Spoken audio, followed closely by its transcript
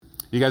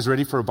You guys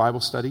ready for a Bible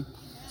study?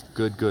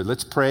 Good, good.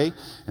 Let's pray,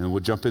 and then we'll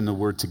jump in the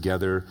Word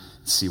together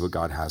and see what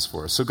God has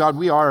for us. So God,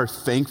 we are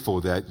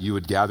thankful that you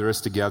would gather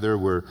us together.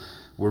 We're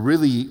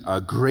really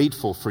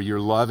grateful for your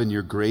love and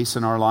your grace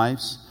in our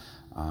lives.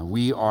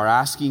 We are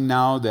asking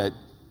now that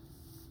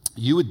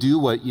you would do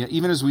what,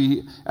 even as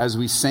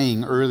we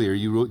sang earlier,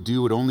 you would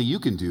do what only you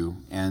can do.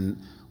 And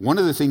one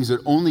of the things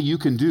that only you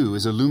can do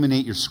is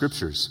illuminate your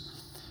scriptures.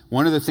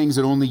 One of the things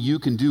that only you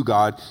can do,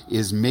 God,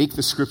 is make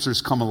the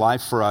scriptures come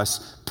alive for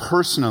us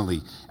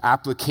personally,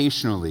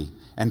 applicationally,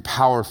 and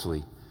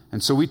powerfully.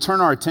 And so we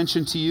turn our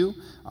attention to you.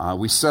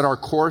 We set our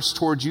course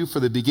towards you for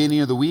the beginning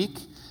of the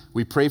week.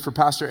 We pray for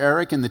Pastor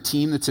Eric and the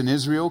team that's in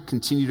Israel.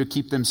 Continue to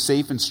keep them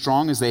safe and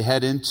strong as they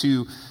head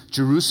into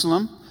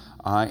Jerusalem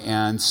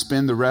and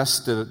spend the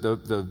rest,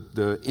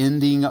 the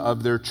ending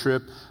of their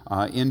trip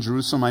in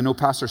Jerusalem. I know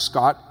Pastor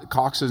Scott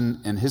Cox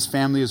and his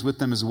family is with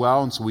them as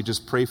well, and so we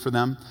just pray for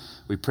them.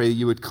 We pray that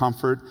you would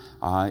comfort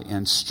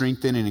and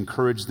strengthen and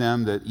encourage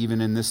them, that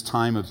even in this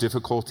time of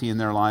difficulty in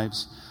their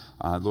lives,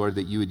 Lord,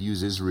 that you would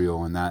use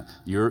Israel and that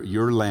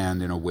your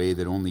land in a way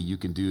that only you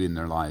can do in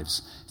their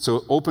lives.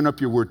 So open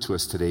up your word to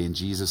us today in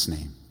Jesus'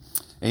 name.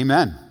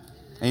 Amen.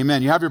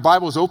 Amen. You have your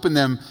Bibles, open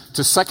them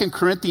to 2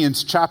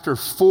 Corinthians chapter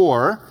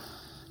 4.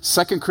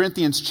 2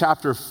 Corinthians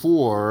chapter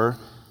 4.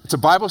 It's a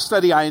Bible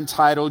study I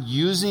entitled,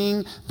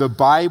 Using the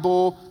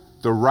Bible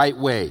the Right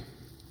Way.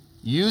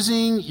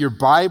 Using your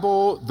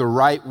Bible the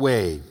right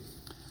way.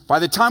 By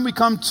the time we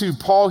come to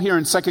Paul here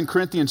in 2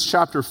 Corinthians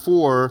chapter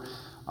 4,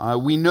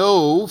 we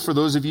know, for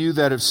those of you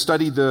that have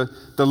studied the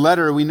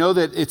letter, we know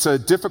that it's a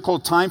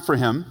difficult time for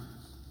him.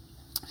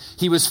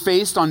 He was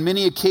faced on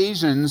many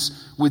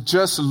occasions with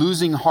just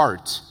losing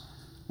heart,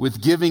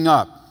 with giving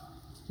up,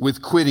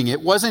 with quitting. It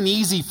wasn't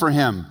easy for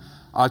him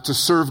to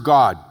serve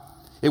God.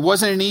 It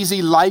wasn't an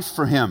easy life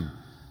for him,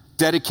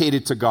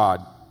 dedicated to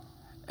God.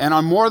 And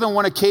on more than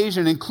one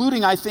occasion,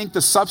 including, I think,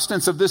 the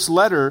substance of this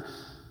letter,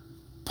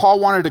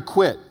 Paul wanted to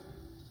quit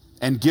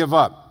and give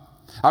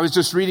up. I was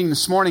just reading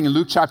this morning in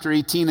Luke chapter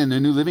 18 in the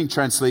New Living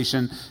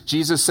Translation,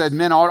 Jesus said,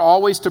 men ought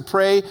always to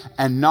pray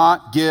and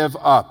not give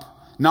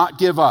up. Not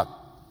give up.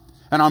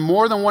 And on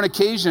more than one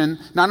occasion,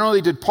 not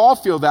only did Paul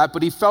feel that,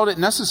 but he felt it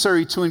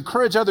necessary to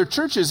encourage other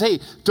churches, hey,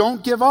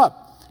 don't give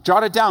up.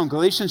 Jot it down,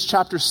 Galatians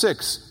chapter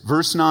 6,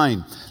 verse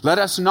 9. Let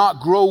us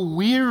not grow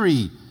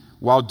weary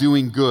while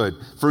doing good.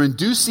 For in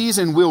due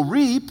season we'll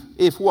reap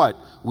if what?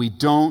 We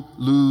don't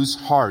lose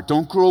heart.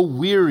 Don't grow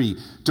weary.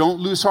 Don't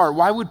lose heart.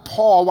 Why would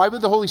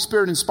the Holy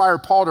Spirit inspire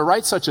Paul to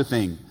write such a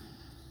thing?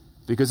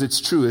 Because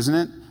it's true, isn't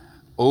it?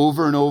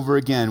 Over and over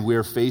again, we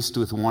are faced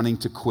with wanting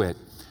to quit,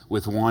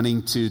 with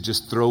wanting to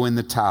just throw in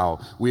the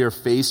towel. We are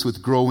faced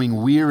with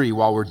growing weary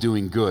while we're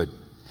doing good.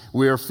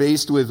 We are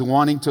faced with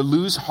wanting to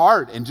lose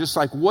heart and just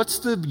like, what's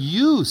the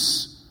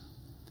use?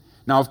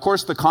 Now, of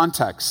course, the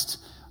context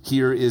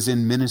here is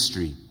in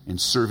ministry, in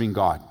serving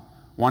God.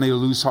 Wanting to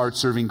lose heart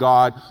serving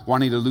God,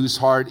 wanting to lose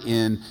heart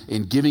in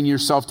giving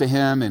yourself to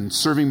him and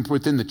serving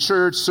within the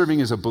church,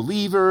 serving as a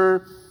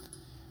believer.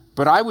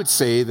 But I would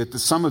say that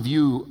some of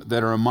you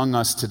that are among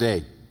us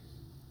today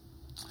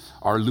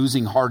are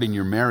losing heart in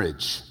your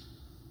marriage.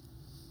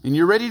 And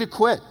you're ready to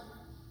quit.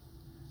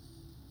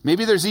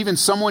 Maybe there's even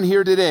someone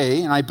here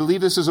today, and I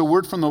believe this is a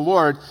word from the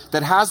Lord,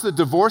 that has the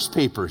divorce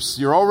papers.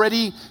 You're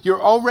already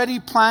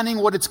planning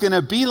what it's going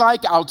to be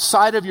like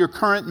outside of your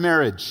current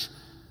marriage,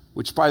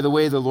 which, by the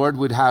way, the Lord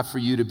would have for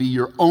you to be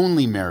your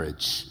only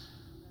marriage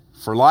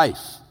for life.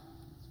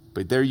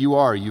 But there you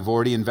are. You've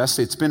already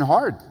invested. It's been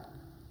hard.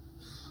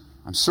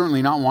 I'm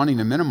certainly not wanting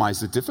to minimize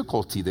the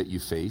difficulty that you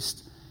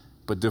faced,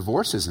 but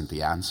divorce isn't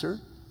the answer.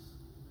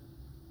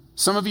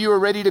 Some of you are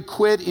ready to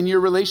quit in your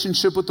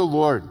relationship with the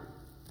Lord.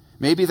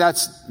 Maybe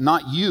that's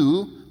not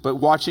you, but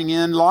watching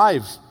in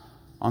live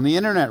on the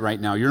internet right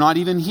now. You're not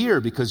even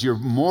here because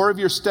more of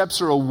your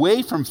steps are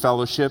away from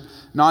fellowship,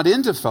 not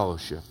into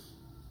fellowship.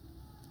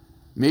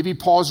 Maybe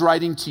Paul's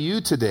writing to you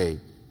today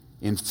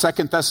in 2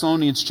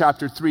 Thessalonians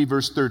chapter 3,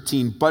 verse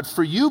 13. But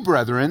for you,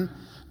 brethren,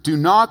 do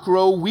not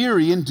grow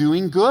weary in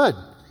doing good.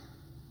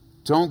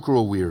 Don't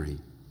grow weary.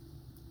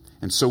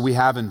 And so we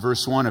have in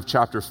verse 1 of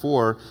chapter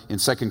 4 in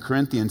 2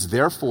 Corinthians,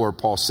 therefore,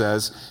 Paul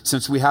says,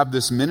 since we have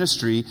this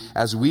ministry,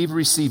 as we've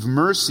received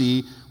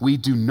mercy, we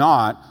do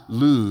not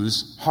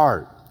lose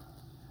heart.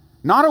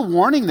 Not a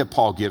warning that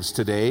Paul gives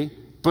today,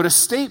 but a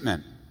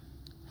statement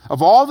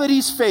of all that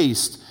he's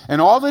faced and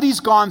all that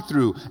he's gone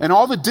through and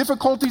all the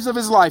difficulties of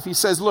his life. He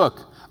says, look,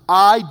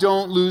 I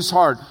don't lose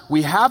heart.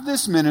 We have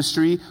this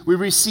ministry. We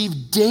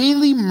receive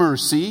daily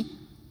mercy.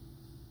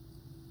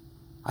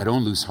 I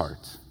don't lose heart.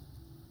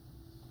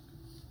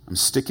 I'm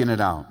sticking it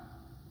out.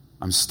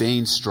 I'm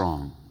staying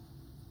strong.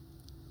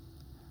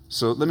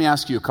 So let me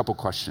ask you a couple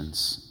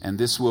questions, and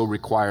this will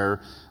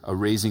require a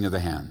raising of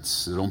the hands.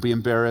 So don't be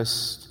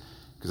embarrassed,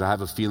 because I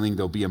have a feeling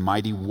there'll be a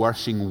mighty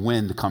rushing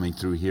wind coming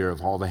through here of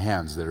all the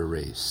hands that are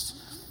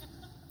raised.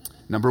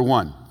 Number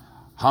one,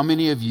 how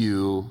many of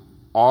you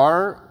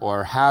are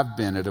or have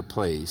been at a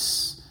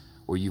place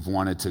where you've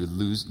wanted to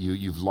lose,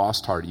 you've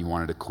lost heart, you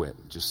wanted to quit,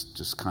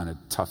 just kind of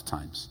tough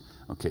times?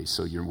 Okay,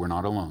 so we're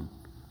not alone.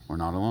 We're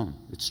not alone.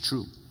 It's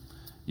true.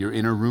 You're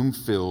in a room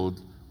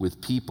filled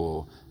with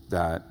people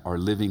that are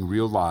living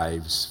real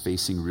lives,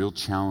 facing real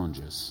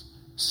challenges.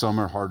 Some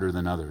are harder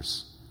than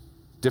others.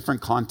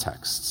 Different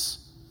contexts,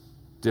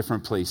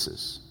 different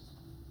places.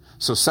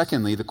 So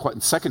secondly, the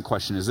second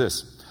question is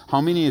this.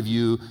 How many of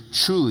you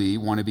truly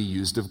want to be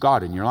used of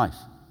God in your life?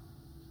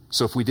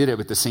 So if we did it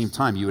at the same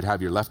time, you would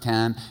have your left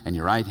hand and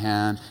your right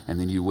hand, and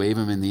then you wave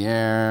them in the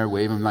air,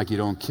 wave them like you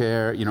don't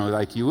care,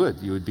 like you would.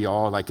 You would be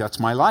all like, that's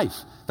my life.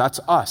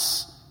 That's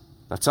us.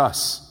 That's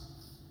us.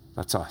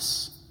 That's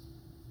us.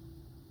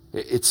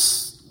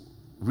 It's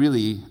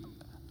really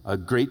a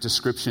great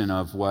description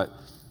of what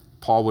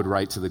Paul would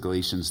write to the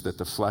Galatians, that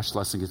the flesh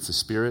lusts against the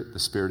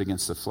spirit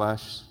against the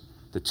flesh.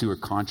 The two are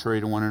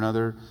contrary to one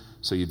another,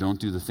 so you don't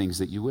do the things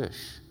that you wish.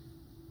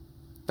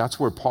 That's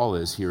where Paul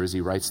is here as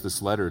he writes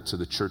this letter to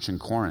the church in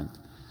Corinth.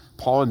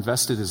 Paul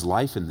invested his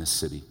life in this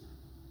city.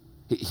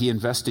 He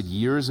invested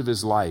years of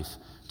his life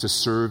to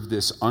serve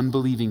this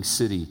unbelieving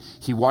city.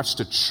 He watched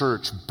a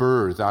church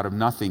birth out of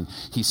nothing.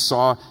 He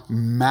saw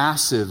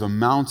massive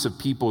amounts of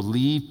people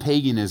leave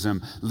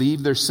paganism,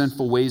 leave their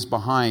sinful ways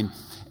behind,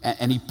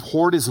 and he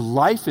poured his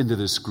life into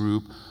this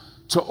group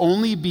to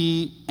only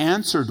be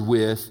answered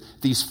with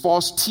these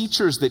false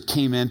teachers that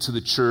came into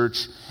the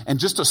church, and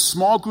just a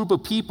small group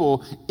of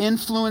people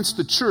influenced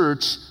the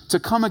church to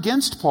come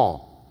against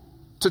Paul,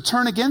 to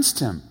turn against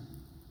him.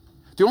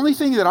 The only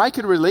thing that I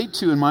could relate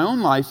to in my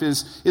own life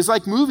is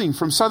like moving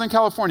from Southern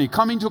California,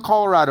 coming to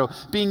Colorado,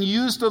 being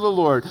used of the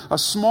Lord, a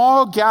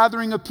small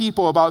gathering of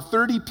people, about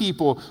 30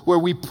 people, where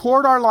we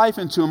poured our life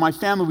into, and my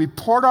family, we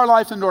poured our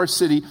life into our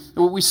city.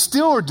 We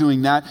still are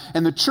doing that,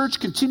 and the church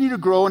continued to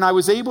grow, and I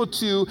was able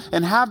to,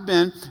 and have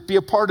been, be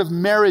a part of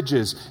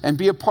marriages, and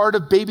be a part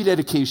of baby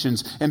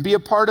dedications, and be a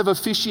part of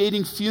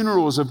officiating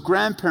funerals of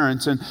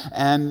grandparents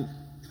and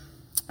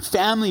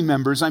family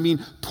members. I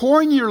mean,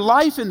 pouring your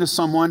life into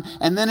someone,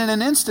 and then in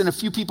an instant, a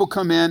few people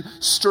come in,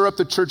 stir up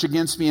the church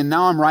against me, and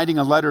now I'm writing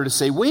a letter to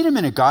say, wait a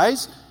minute,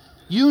 guys,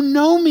 you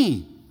know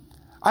me.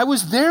 I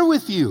was there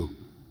with you.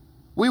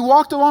 We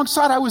walked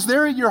alongside. I was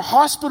there at your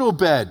hospital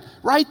bed,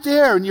 right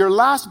there, in your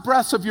last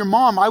breaths of your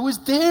mom. I was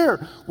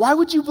there. Why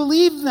would you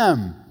believe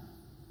them?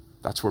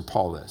 That's where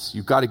Paul is.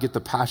 You've got to get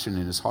the passion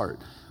in his heart.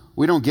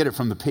 We don't get it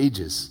from the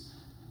pages,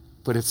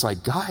 but it's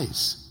like,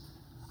 guys,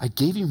 I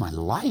gave you my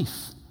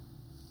life.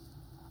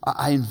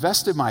 I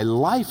invested my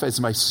life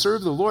as I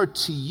serve the Lord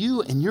to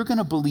you, and you're going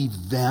to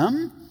believe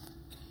them?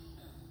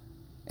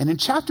 And in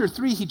chapter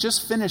 3, he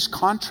just finished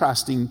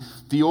contrasting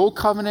the old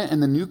covenant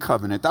and the new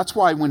covenant. That's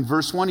why when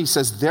verse 1, he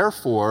says,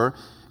 therefore,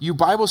 you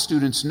Bible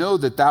students know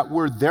that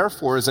word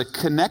therefore is a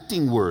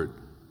connecting word.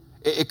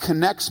 It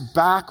connects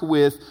back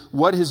with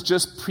what has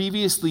just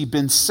previously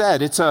been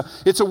said. It's a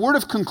word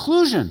of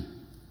conclusion.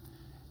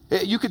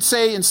 You could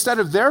say, instead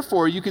of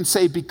therefore, you can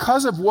say,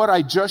 because of what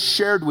I just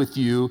shared with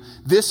you,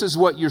 this is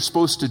what you're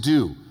supposed to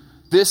do.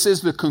 This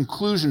is the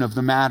conclusion of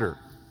the matter.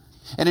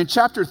 And in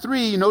chapter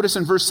 3, you notice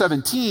in verse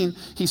 17,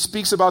 he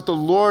speaks about the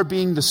Lord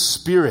being the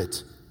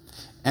Spirit.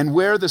 And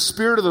where the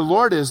Spirit of the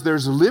Lord is,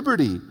 there's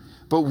liberty.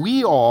 But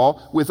we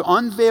all, with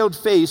unveiled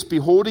face,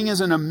 beholding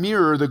as in a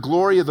mirror the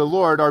glory of the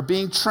Lord, are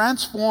being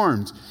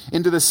transformed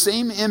into the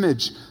same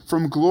image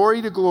from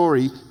glory to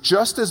glory,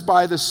 just as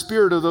by the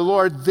Spirit of the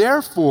Lord.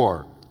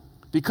 Therefore,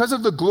 because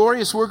of the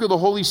glorious work of the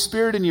Holy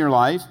Spirit in your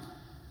life,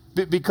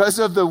 because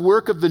of the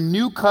work of the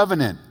new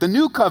covenant,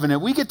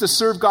 we get to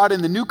serve God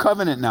in the new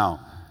covenant now.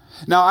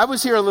 Now, I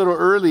was here a little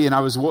early, and I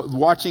was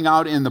watching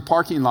out in the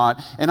parking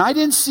lot, and I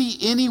didn't see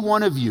any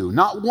one of you,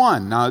 not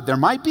one. Now, there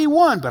might be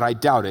one, but I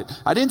doubt it.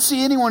 I didn't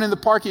see anyone in the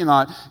parking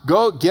lot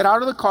get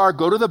out of the car,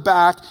 go to the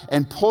back,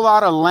 and pull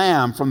out a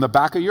lamb from the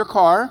back of your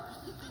car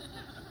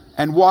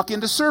and walk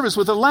into service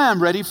with a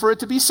lamb ready for it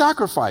to be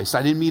sacrificed.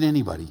 I didn't meet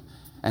anybody.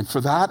 And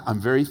for that,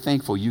 I'm very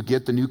thankful you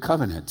get the new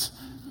covenant.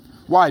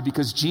 Why?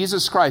 Because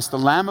Jesus Christ, the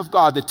Lamb of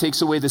God that takes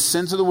away the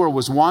sins of the world,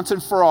 was once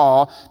and for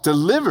all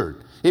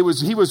delivered. He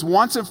was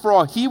once and for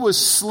all. He was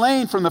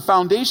slain from the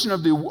foundation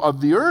of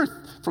the earth,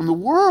 from the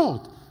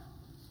world.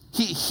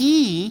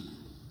 He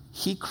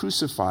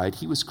crucified.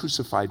 He was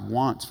crucified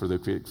once for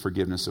the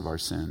forgiveness of our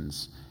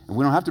sins. And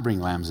we don't have to bring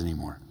lambs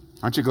anymore.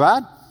 Aren't you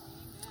glad?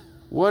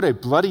 What a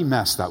bloody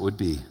mess that would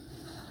be.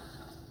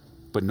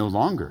 But no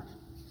longer.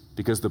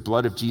 Because the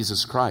blood of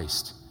Jesus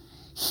Christ,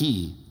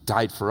 he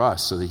died for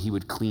us so that he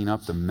would clean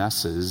up the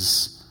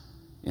messes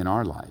in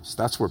our lives.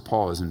 That's where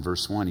Paul is in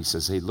verse 1. He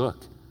says, hey,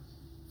 look,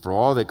 for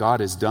all that God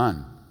has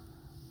done,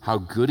 how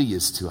good he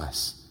is to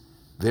us.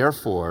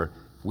 Therefore,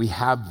 we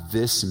have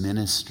this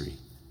ministry.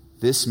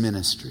 This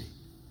ministry.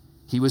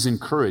 He was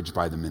encouraged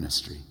by the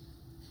ministry.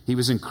 He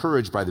was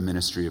encouraged by the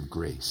ministry of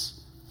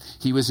grace.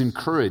 He was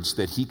encouraged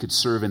that he could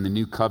serve in the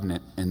new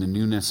covenant and the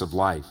newness of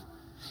life.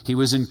 He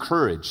was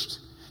encouraged.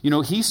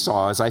 He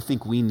saw, as I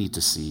think we need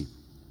to see,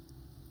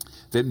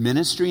 that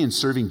ministry and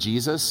serving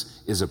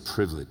Jesus is a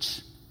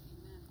privilege.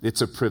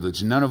 It's a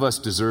privilege. None of us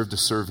deserve to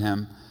serve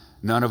him.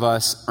 None of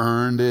us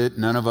earned it.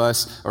 None of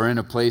us are in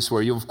a place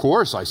where, of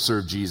course, I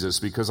serve Jesus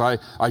because I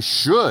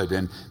should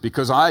and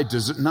because I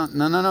deserve.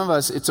 None of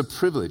us. It's a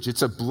privilege.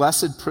 It's a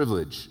blessed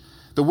privilege.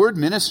 The word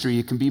ministry,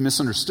 it can be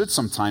misunderstood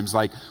sometimes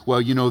like,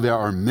 well, there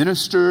are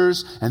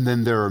ministers and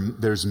then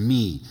there's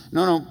me.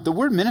 No, the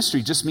word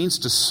ministry just means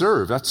to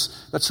serve.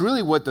 That's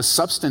really what the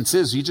substance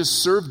is. You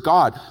just serve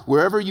God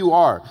wherever you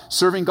are.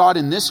 Serving God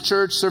in this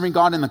church, serving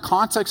God in the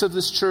context of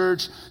this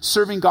church,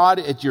 serving God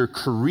at your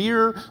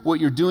career, what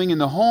you're doing in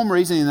the home,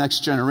 raising the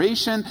next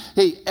generation.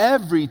 Hey,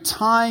 every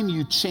time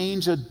you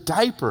change a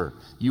diaper,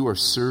 you are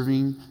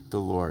serving the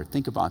Lord.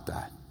 Think about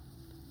that.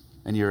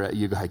 And you're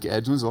like,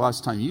 Ed, when's the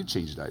last time you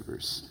changed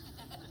diapers?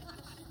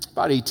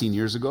 About 18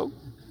 years ago.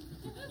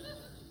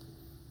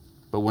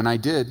 But when I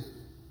did,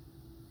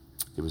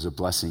 it was a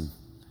blessing.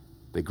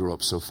 They grew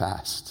up so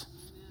fast.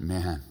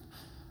 Man,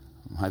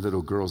 my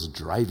little girl's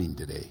driving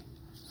today.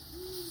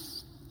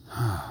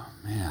 Oh,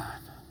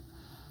 man.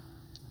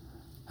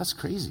 That's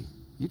crazy.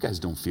 You guys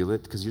don't feel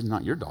it because you're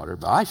not your daughter,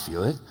 but I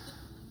feel it.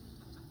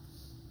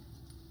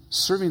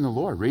 Serving the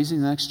Lord, raising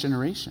the next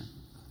generation.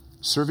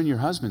 Serving your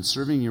husband,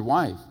 serving your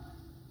wife.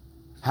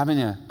 Having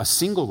a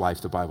single life,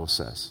 the Bible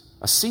says.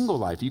 A single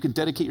life. You can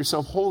dedicate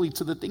yourself wholly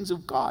to the things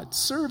of God.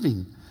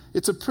 Serving.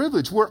 It's a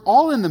privilege. We're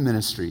all in the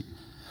ministry.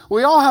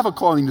 We all have a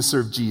calling to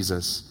serve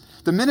Jesus.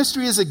 The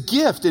ministry is a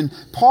gift, and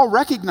Paul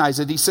recognized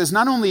it. He says,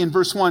 not only in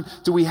verse 1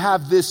 do we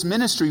have this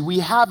ministry, we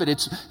have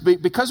it.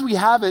 Because we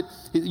have it,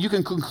 you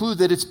can conclude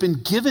that it's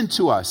been given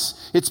to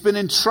us. It's been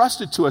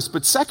entrusted to us.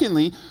 But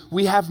secondly,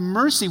 we have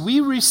mercy.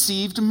 We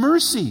received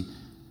mercy.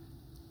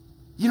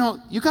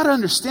 You got to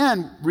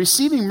understand,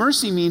 receiving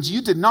mercy means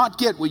you did not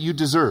get what you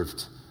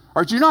deserved.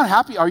 Are you not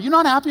happy? Are you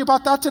not happy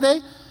about that today?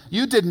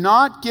 You did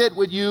not get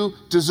what you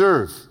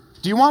deserve.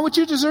 Do you want what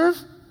you deserve?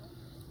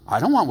 I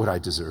don't want what I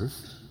deserve.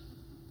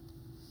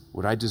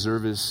 What I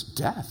deserve is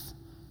death.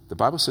 The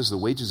Bible says the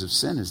wages of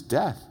sin is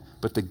death,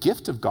 but the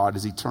gift of God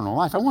is eternal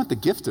life. I want the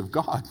gift of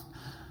God.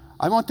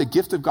 I want the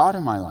gift of God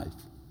in my life.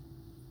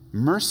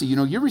 Mercy,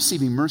 you're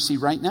receiving mercy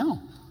right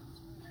now.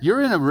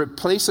 You're in a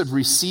place of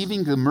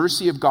receiving the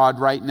mercy of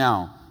God right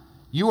now.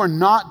 You are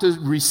not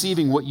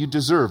receiving what you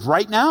deserve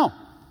right now.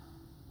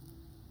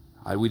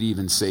 I would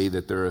even say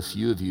that there are a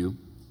few of you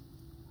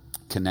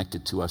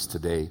connected to us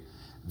today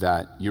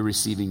that you're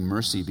receiving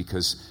mercy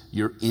because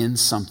you're in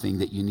something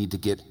that you need to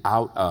get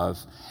out of,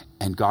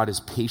 and God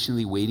is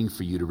patiently waiting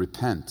for you to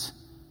repent.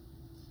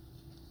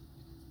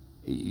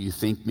 You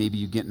think maybe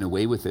you're getting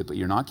away with it, but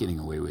you're not getting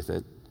away with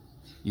it.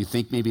 You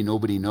think maybe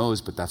nobody knows,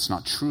 but that's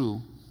not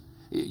true.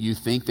 You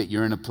think that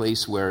you're in a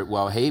place where,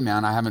 well, hey,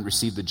 man, I haven't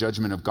received the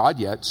judgment of God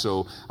yet,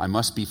 so I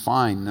must be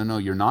fine. No,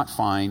 you're not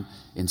fine.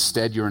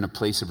 Instead, you're in a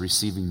place of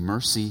receiving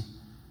mercy.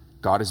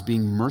 God is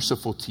being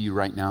merciful to you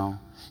right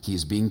now. He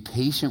is being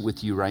patient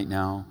with you right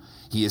now.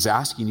 He is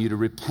asking you to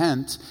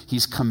repent.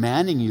 He's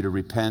commanding you to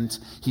repent.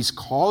 He's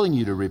calling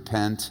you to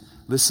repent.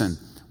 Listen,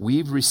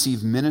 we've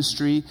received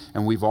ministry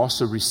and we've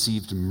also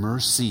received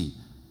mercy.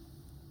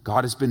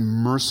 God has been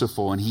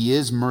merciful, and He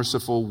is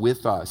merciful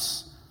with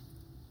us.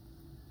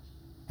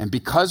 And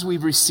because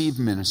we've received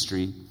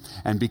ministry,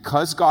 and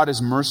because God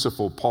is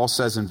merciful, Paul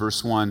says in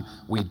verse 1,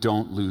 we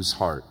don't lose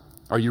heart.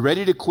 Are you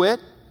ready to quit?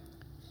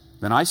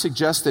 Then I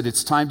suggest that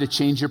it's time to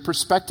change your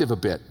perspective a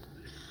bit.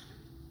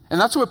 And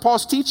that's what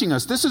Paul's teaching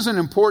us. This is an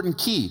important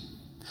key.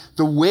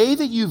 The way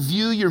that you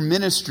view your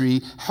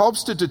ministry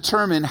helps to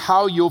determine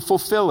how you'll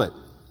fulfill it.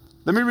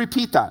 Let me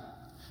repeat that.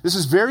 This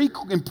is very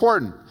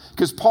important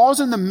because Paul's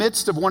in the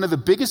midst of one of the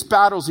biggest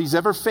battles he's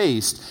ever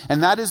faced,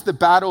 and that is the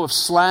battle of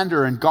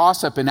slander and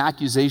gossip and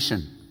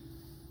accusation.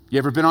 You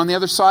ever been on the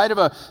other side of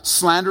a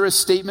slanderous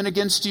statement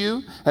against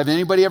you? Have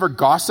anybody ever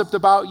gossiped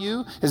about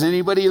you? Has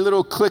anybody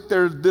clicked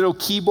their little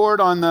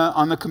keyboard on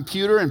the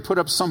computer and put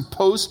up some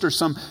post or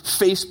some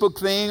Facebook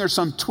thing or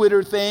some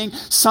Twitter thing?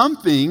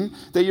 Something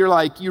that you're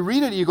like, you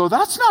read it and you go,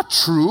 that's not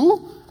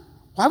true.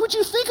 Why would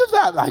you think of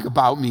that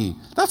about me?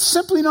 That's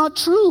simply not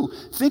true.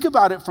 Think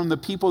about it from the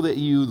people that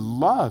you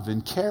love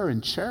and care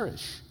and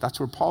cherish. That's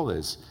where Paul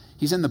is.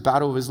 He's in the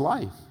battle of his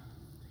life.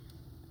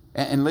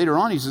 And later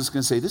on, he's just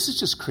going to say, this is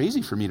just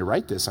crazy for me to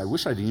write this. I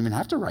wish I didn't even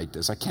have to write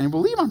this. I can't even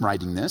believe I'm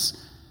writing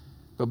this.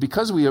 But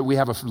because we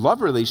have a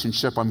love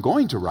relationship, I'm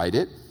going to write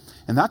it.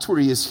 And that's where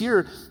he is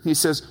here. He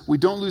says, we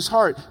don't lose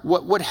heart.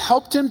 What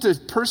helped him to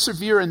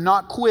persevere and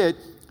not quit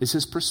is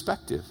his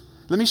perspective.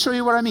 Let me show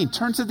you what I mean.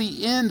 Turn to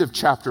the end of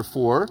chapter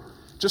 4.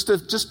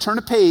 Just turn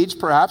a page,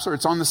 perhaps, or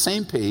it's on the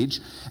same page.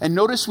 And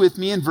notice with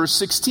me in verse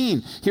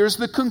 16. Here's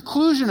the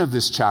conclusion of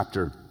this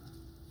chapter.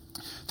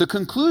 The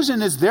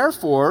conclusion is,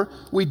 therefore,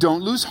 we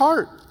don't lose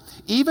heart.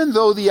 Even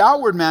though the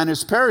outward man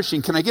is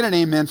perishing. Can I get an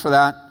amen for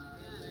that?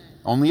 Amen.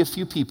 Only a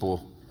few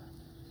people.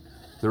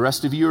 The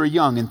rest of you are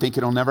young and think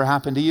it'll never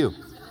happen to you.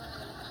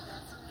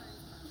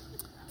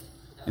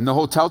 In the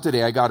hotel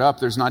today, I got up.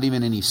 There's not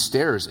even any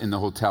stairs in the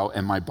hotel,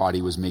 and my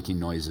body was making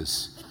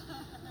noises.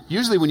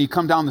 Usually when you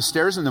come down the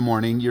stairs in the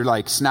morning, you're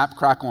like snap,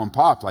 crackle, and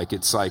pop.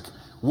 It's like,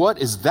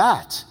 what is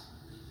that?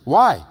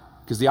 Why?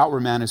 Because the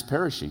outward man is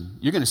perishing.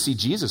 You're going to see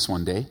Jesus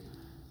one day.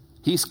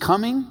 He's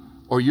coming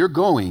or you're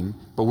going,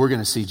 but we're going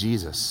to see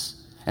Jesus.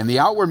 And the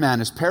outward man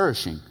is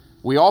perishing.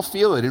 We all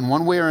feel it in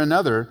one way or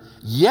another,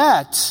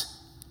 yet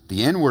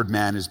the inward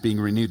man is being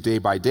renewed day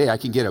by day. I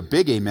can get a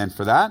big amen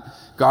for that.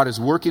 God is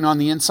working on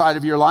the inside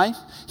of your life.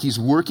 He's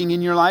working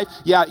in your life.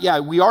 Yeah,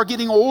 we are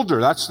getting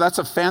older. That's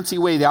a fancy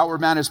way. The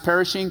outward man is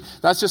perishing.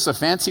 That's just a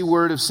fancy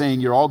word of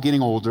saying you're all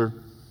getting older.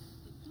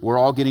 We're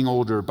all getting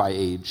older by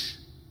age.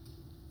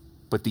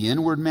 But the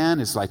inward man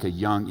is like a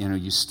young,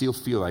 you still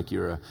feel like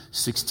you're a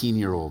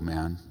 16-year-old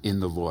man in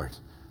the Lord.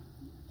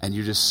 And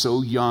you're just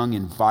so young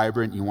and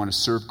vibrant. You want to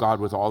serve God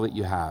with all that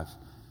you have.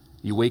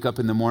 You wake up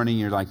in the morning,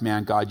 you're like,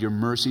 man, God, your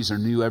mercies are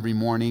new every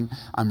morning.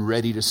 I'm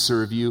ready to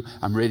serve you.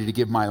 I'm ready to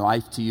give my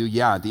life to you.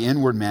 Yeah, the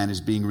inward man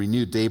is being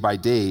renewed day by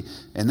day.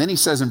 And then he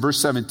says in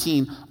verse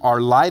 17,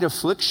 our light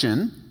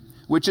affliction,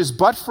 which is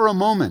but for a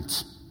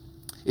moment,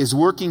 is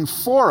working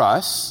for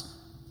us.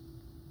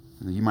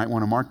 You might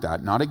want to mark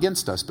that, not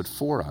against us, but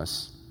for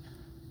us.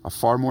 A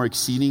far more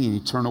exceeding and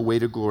eternal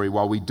weight of glory,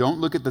 while we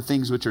don't look at the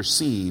things which are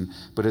seen,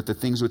 but at the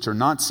things which are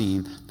not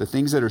seen. The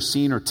things that are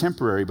seen are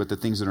temporary, but the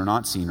things that are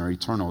not seen are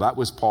eternal. That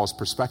was Paul's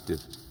perspective.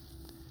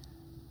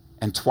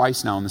 And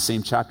twice now in the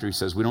same chapter he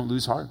says, we don't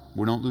lose heart.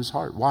 We don't lose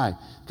heart. Why?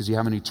 Because you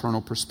have an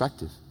eternal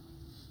perspective.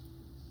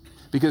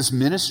 Because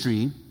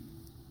ministry,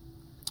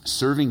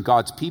 serving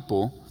God's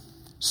people,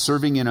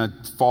 serving in a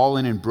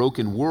fallen and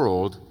broken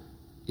world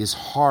is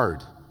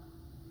hard.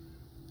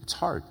 It's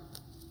hard.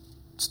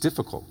 It's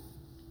difficult.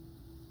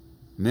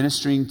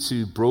 Ministering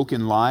to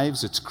broken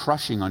lives, it's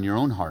crushing on your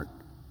own heart.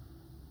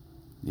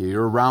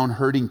 You're around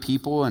hurting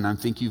people, and I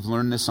think you've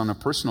learned this on a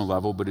personal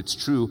level, but it's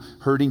true.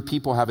 Hurting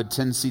people have a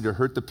tendency to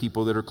hurt the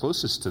people that are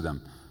closest to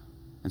them.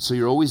 And so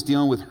you're always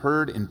dealing with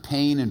hurt and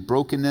pain and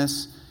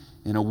brokenness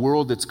in a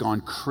world that's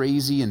gone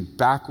crazy and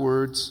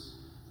backwards,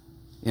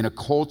 in a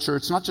culture.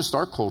 It's not just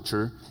our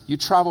culture. You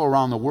travel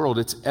around the world,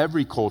 it's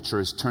every culture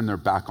has turned their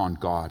back on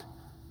God.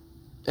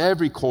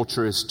 Every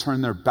culture has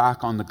turned their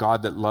back on the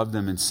God that loved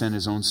them and sent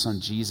his own son,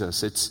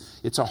 Jesus.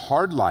 It's a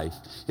hard life.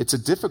 It's a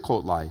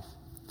difficult life.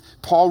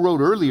 Paul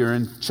wrote earlier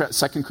in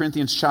 2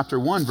 Corinthians chapter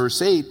 1,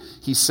 verse 8,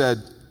 he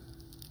said,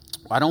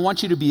 I don't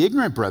want you to be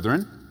ignorant,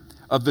 brethren,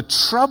 of the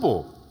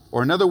trouble,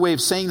 or another way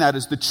of saying that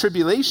is the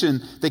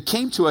tribulation that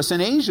came to us in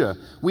Asia.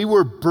 We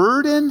were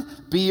burdened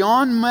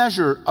beyond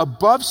measure,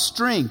 above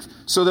strength,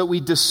 so that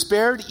we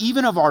despaired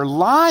even of our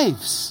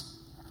lives.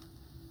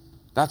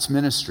 That's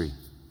ministry.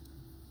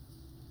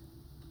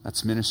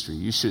 That's ministry.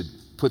 You should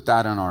put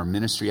that on our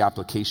ministry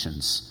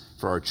applications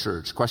for our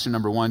church. Question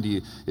number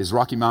 1, is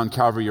Rocky Mountain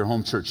Calvary your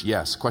home church?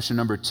 Yes. Question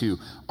number 2,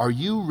 are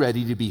you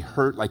ready to be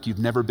hurt like you've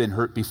never been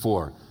hurt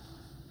before?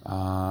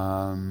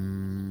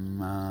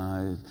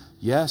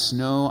 Yes,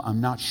 no, I'm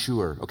not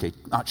sure. Okay,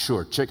 not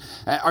sure. Check.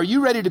 Are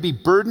you ready to be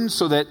burdened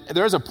so that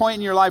there's a point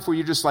in your life where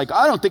you're just like,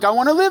 I don't think I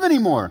want to live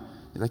anymore?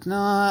 You're like,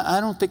 no, I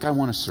don't think I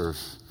want to serve.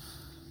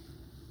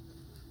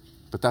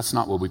 But that's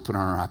not what we put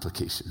on our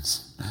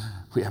applications.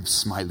 We have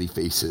smiley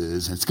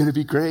faces, and it's going to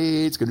be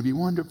great, it's going to be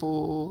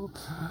wonderful.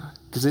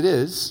 Because it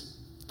is,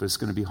 but it's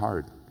going to be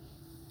hard.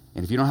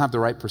 And if you don't have the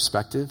right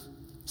perspective,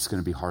 it's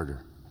going to be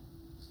harder.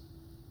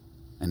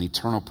 An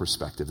eternal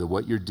perspective that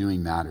what you're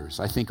doing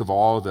matters. I think of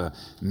all the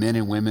men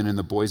and women and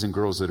the boys and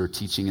girls that are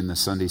teaching in the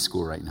Sunday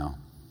school right now.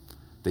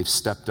 They've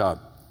stepped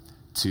up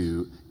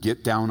to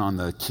get down on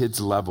the kids'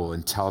 level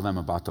and tell them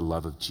about the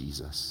love of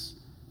Jesus.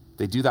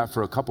 They do that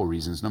for a couple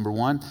reasons. Number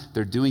 1,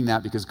 they're doing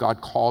that because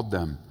God called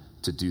them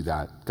to do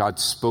that. God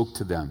spoke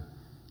to them.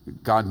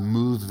 God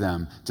moved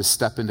them to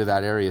step into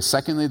that area.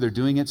 Secondly, they're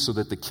doing it so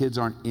that the kids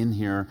aren't in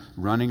here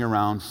running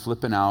around,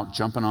 flipping out,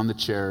 jumping on the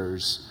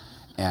chairs,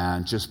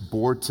 and just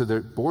bored to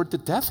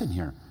death in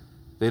here.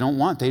 We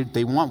want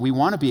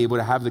to be able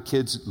to have the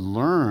kids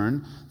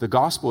learn the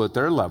gospel at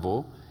their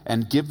level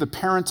and give the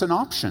parents an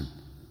option.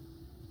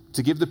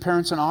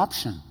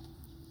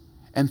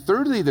 And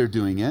thirdly, they're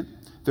doing it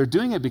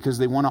because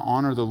they want to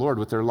honor the Lord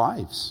with their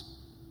lives.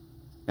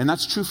 And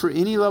that's true for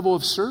any level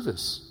of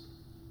service.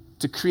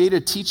 To create a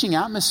teaching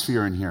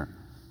atmosphere in here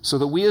so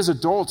that we as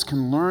adults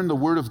can learn the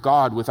Word of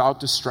God without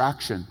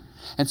distraction.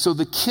 And so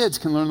the kids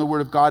can learn the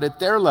Word of God at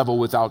their level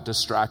without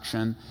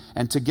distraction.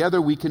 And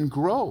together we can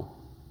grow.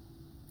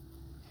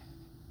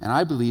 And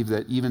I believe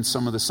that even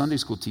some of the Sunday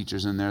school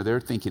teachers in there,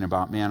 they're thinking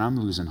about, man, I'm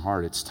losing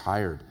heart. It's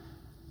tired.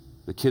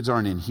 The kids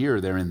aren't in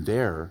here, they're in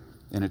there,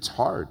 and it's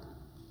hard.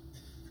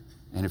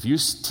 And if you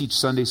teach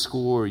Sunday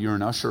school or you're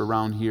an usher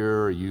around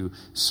here or you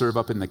serve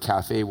up in the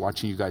cafe,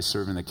 watching you guys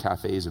serve in the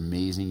cafe is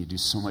amazing. You do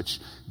so much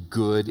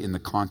good in the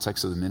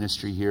context of the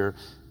ministry here.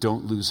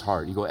 Don't lose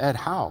heart. You go, Ed,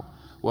 how?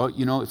 Well,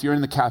 if you're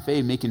in the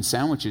cafe making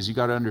sandwiches, you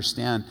got to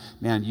understand,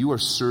 man, you are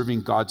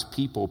serving God's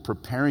people,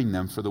 preparing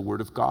them for the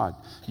Word of God.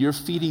 You're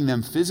feeding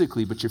them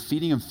physically, but you're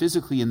feeding them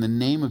physically in the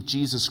name of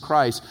Jesus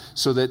Christ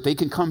so that they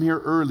can come here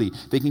early.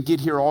 They can get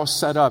here all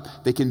set up.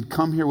 They can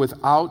come here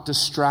without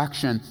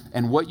distraction.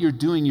 And what you're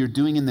doing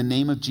in the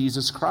name of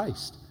Jesus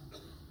Christ.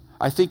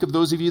 I think of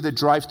those of you that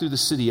drive through the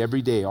city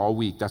every day, all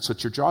week. That's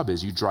what your job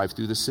is. You drive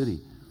through the city.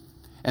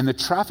 And the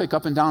traffic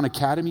up and down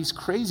Academy is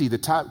crazy. The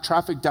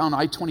traffic down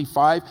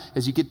I-25,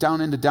 as you get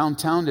down into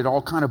downtown, it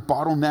all kind of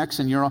bottlenecks.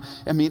 And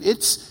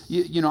it's,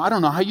 I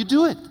don't know how you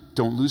do it.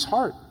 Don't lose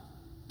heart.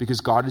 Because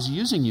God is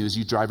using you as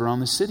you drive around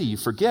the city. You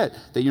forget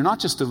that you're not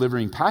just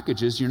delivering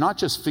packages. You're not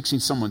just fixing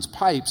someone's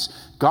pipes.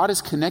 God is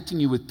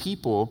connecting you with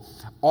people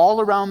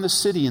all around the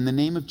city in the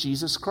name of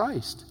Jesus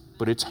Christ.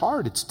 But it's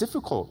hard. It's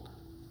difficult.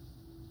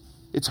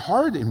 It's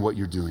hard in what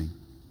you're doing.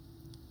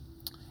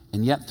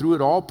 And yet through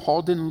it all,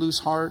 Paul didn't lose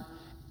heart.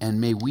 And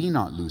may we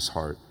not lose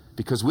heart,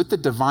 because with the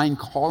divine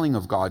calling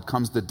of God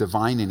comes the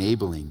divine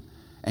enabling.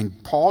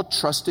 And Paul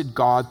trusted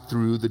God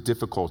through the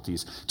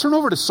difficulties. Turn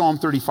over to Psalm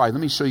 35. Let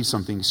me show you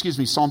something.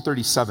 Psalm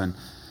 37.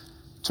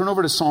 Turn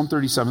over to Psalm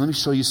 37. Let me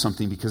show you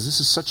something, because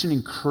this is such an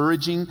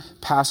encouraging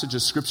passage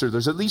of Scripture.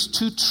 There's at least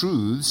two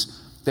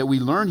truths that we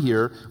learn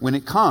here when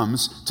it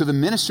comes to the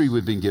ministry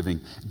we've been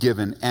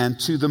given and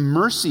to the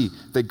mercy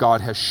that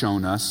God has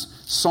shown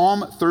us.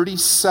 Psalm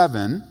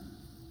 37.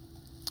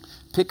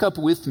 Pick up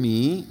with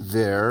me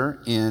there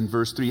in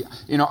verse 3.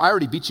 I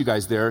already beat you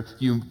guys there,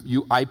 you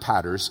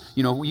iPadders.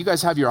 You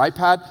guys have your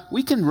iPad.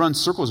 We can run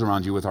circles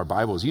around you with our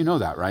Bibles. You know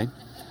that, right?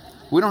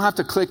 We don't have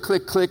to click,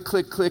 click, click,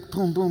 click, click,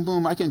 boom, boom,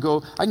 boom. I can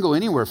go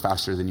anywhere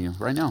faster than you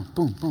right now.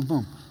 Boom, boom,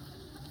 boom.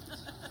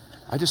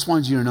 I just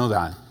wanted you to know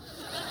that.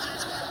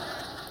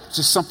 It's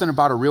just something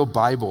about a real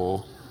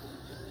Bible.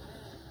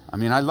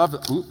 I love the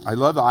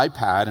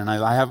iPad, and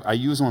I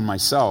use one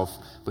myself.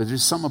 But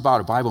there's something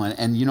about a Bible.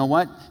 And you know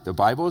what? The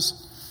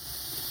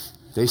Bibles,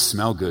 they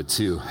smell good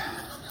too.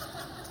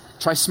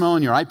 Try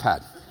smelling your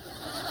iPad.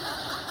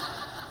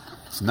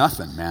 It's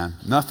nothing, man.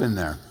 Nothing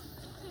there.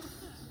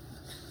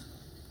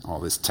 All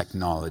this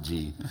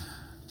technology.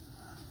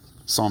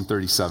 Psalm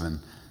 37,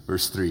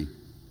 verse 3.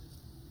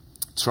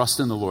 Trust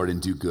in the Lord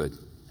and do good.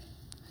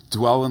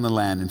 Dwell in the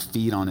land and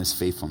feed on his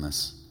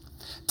faithfulness.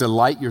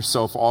 Delight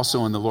yourself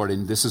also in the Lord.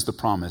 And this is the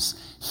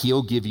promise.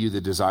 He'll give you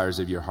the desires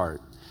of your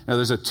heart. Now,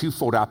 there's a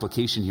twofold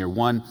application here.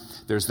 One,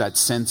 there's that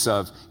sense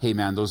of, hey,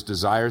 man, those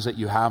desires that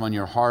you have on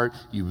your heart,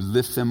 you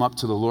lift them up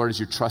to the Lord as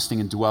you're trusting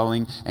and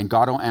dwelling, and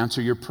God will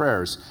answer your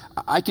prayers.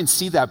 I can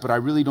see that, but I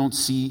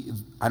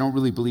don't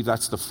really believe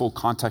that's the full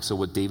context of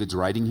what David's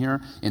writing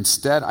here.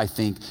 Instead, I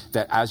think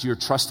that as you're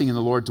trusting in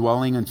the Lord,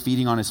 dwelling and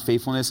feeding on his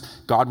faithfulness,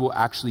 God will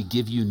actually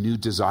give you new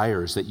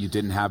desires that you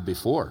didn't have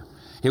before.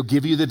 He'll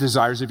give you the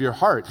desires of your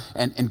heart.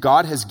 And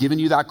God has given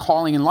you that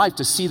calling in life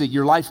to see that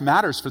your life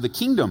matters for the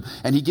kingdom.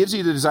 And he gives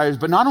you the desires.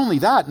 But not only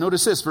that,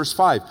 notice this, verse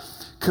 5.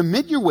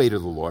 Commit your way to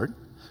the Lord.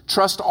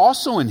 Trust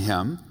also in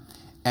him.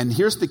 And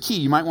here's the key.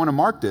 You might want to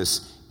mark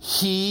this.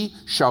 He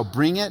shall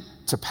bring it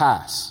to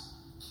pass.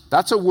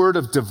 That's a word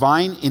of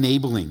divine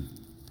enabling.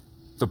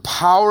 The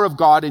power of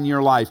God in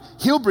your life.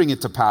 He'll bring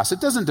it to pass. It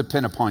doesn't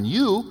depend upon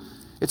you.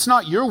 It's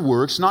not your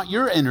works, not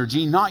your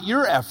energy, not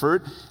your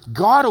effort.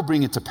 God will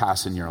bring it to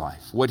pass in your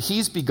life. What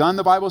he's begun,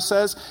 the Bible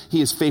says,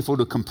 he is faithful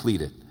to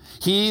complete it.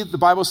 He, the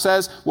Bible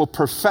says, will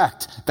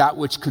perfect that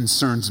which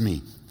concerns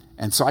me.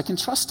 And so I can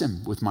trust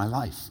him with my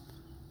life.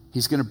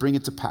 He's going to bring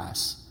it to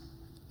pass.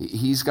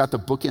 He's got the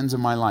bookends of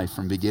my life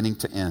from beginning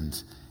to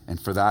end. And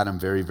for that,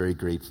 I'm very, very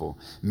grateful.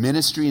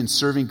 Ministry and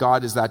serving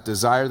God is that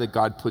desire that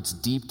God puts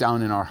deep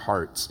down in our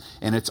hearts.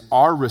 And it's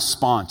our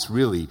response,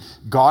 really.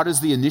 God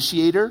is the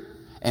initiator.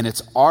 And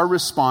it's our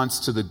response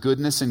to the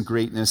goodness and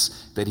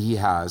greatness that he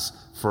has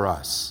for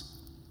us.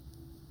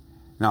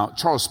 Now,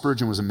 Charles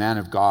Spurgeon was a man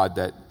of God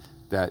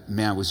that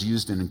man was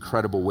used in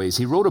incredible ways.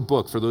 He wrote a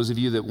book, for those of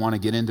you that want to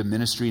get into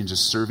ministry and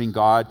just serving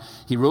God.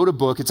 He wrote a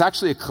book. It's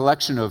actually a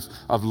collection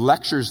of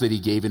lectures that he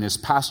gave in his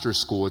pastor's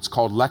school. It's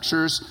called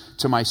Lectures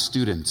to My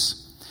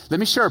Students. Let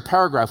me share a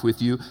paragraph with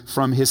you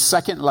from his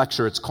second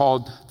lecture. It's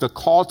called The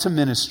Call to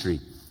Ministry.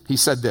 He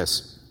said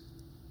this.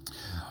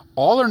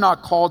 All are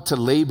not called to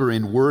labor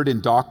in word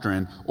and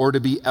doctrine, or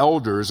to be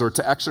elders, or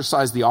to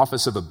exercise the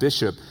office of a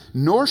bishop,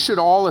 nor should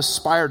all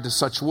aspire to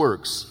such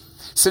works,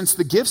 since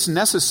the gifts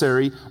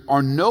necessary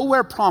are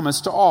nowhere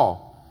promised to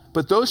all.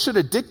 But those should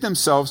addict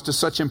themselves to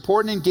such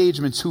important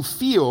engagements who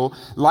feel,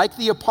 like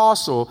the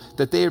apostle,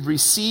 that they have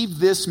received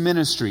this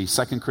ministry.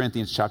 2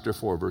 Corinthians chapter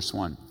 4, verse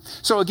 1.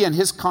 So again,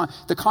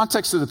 the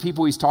context of the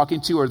people he's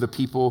talking to are the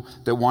people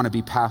that want to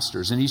be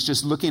pastors. And he's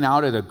just looking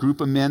out at a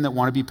group of men that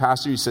want to be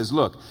pastors. He says,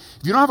 look,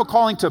 if you don't have a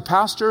calling to a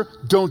pastor,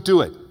 don't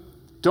do it.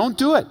 Don't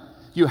do it.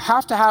 You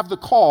have to have the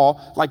call,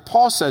 like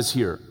Paul says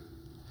here.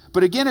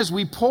 But again, as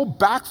we pull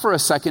back for a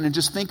second and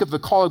just think of the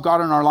call of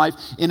God in our life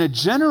in a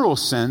general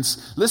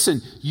sense,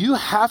 listen, you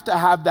have to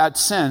have that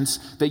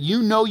sense that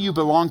you know you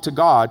belong to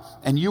God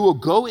and you will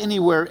go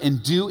anywhere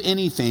and do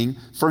anything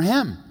for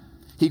him.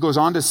 He goes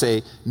on to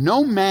say,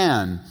 no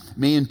man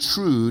may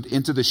intrude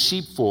into the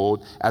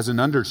sheepfold as an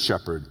under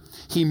shepherd.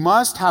 He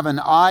must have an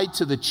eye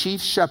to the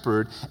chief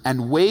shepherd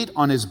and wait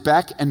on his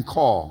beck and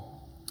call.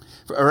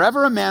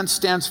 Wherever a man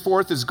stands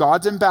forth as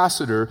God's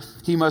ambassador,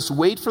 he must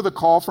wait for the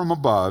call from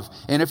above.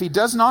 And if he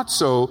does not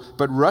so,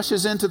 but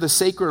rushes into the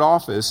sacred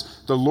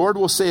office, the Lord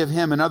will say of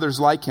him and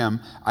others like him,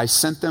 I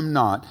sent them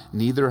not,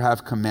 neither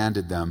have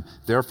commanded them.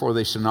 Therefore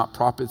they shall not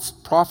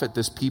profit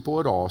this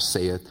people at all,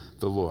 saith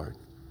the Lord.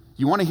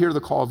 You want to hear the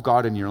call of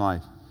God in your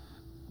life.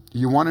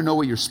 You want to know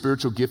what your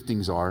spiritual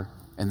giftings are,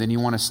 and then you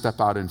want to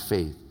step out in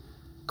faith.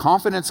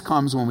 Confidence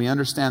comes when we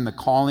understand the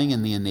calling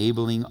and the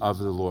enabling of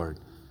the Lord,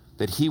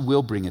 that he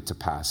will bring it to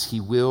pass. He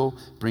will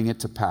bring it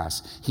to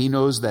pass. He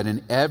knows that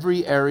in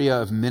every area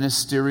of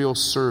ministerial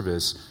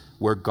service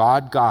where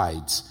God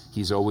guides,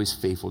 he's always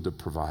faithful to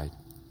provide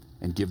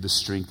and give the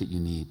strength that you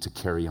need to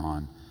carry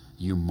on.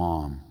 You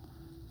mom,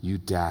 you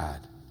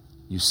dad,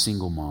 you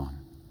single mom,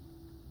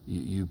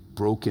 you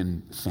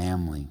broken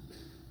family.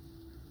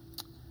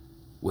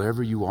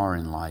 Wherever you are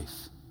in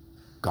life,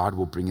 God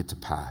will bring it to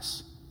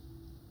pass.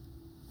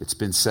 It's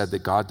been said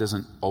that God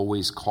doesn't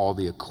always call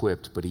the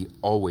equipped, but he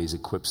always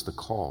equips the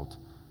called.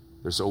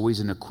 There's always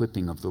an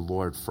equipping of the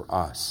Lord for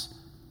us.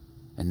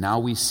 And now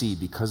we see,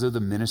 because of the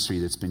ministry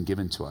that's been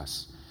given to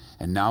us,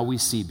 and now we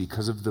see,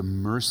 because of the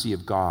mercy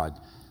of God,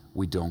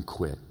 we don't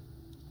quit.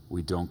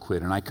 We don't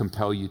quit. And I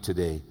compel you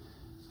today,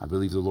 I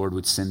believe the Lord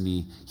would send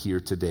me here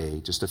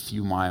today, just a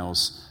few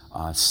miles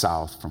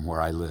south from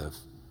where I live.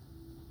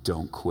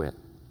 Don't quit.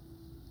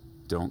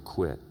 Don't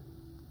quit.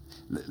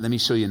 Let me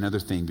show you another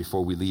thing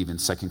before we leave in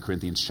 2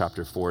 Corinthians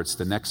chapter 4. It's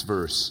the next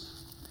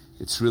verse.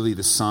 It's really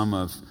the sum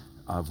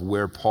of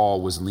where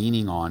Paul was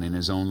leaning on in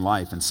his own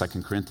life in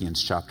 2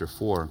 Corinthians chapter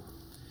 4.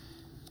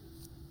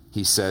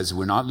 He says,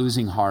 we're not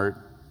losing heart,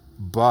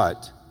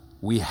 but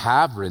we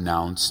have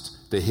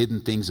renounced the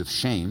hidden things of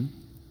shame,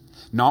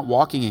 not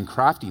walking in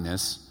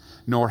craftiness,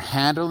 nor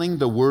handling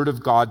the word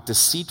of God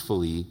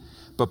deceitfully,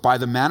 but by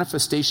the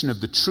manifestation of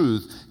the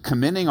truth,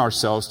 commending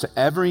ourselves to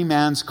every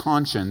man's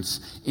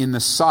conscience in the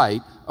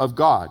sight of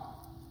God.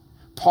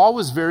 Paul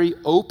was very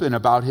open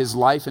about his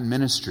life and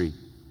ministry.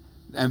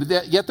 And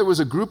yet there was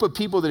a group of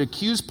people that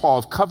accused Paul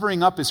of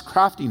covering up his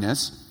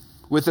craftiness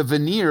with a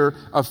veneer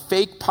of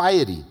fake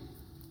piety.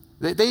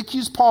 They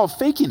accused Paul of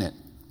faking it,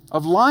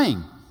 of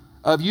lying,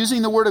 of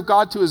using the word of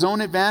God to his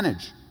own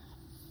advantage,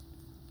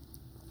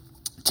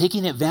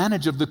 taking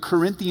advantage of the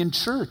Corinthian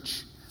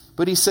church.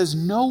 But he says,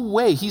 no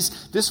way.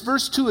 This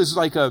verse 2 is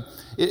like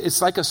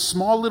a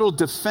small little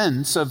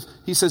defense of,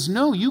 he says,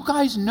 no, you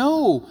guys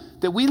know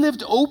that we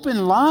lived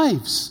open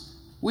lives.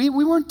 We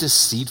weren't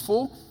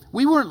deceitful.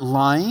 We weren't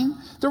lying.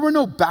 There were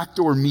no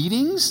backdoor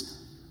meetings.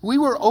 We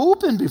were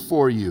open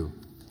before you.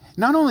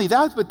 Not only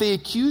that, but they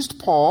accused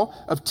Paul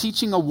of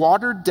teaching a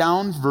watered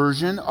down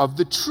version of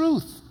the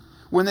truth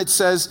when it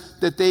says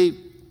that they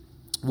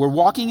were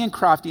walking in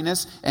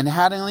craftiness and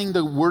handling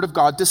the word of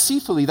God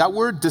deceitfully. That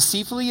word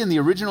deceitfully in the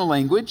original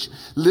language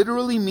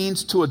literally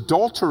means to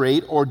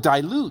adulterate or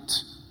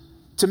dilute,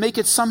 to make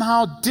it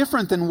somehow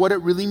different than what it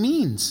really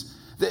means.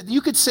 That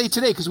you could say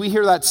today, because we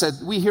hear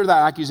that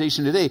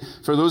accusation today,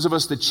 for those of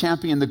us that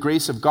champion the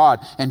grace of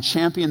God and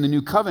champion the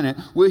new covenant,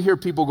 we'll hear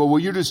people go, well,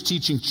 you're just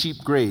teaching cheap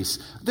grace.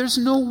 There's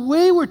no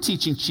way we're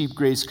teaching cheap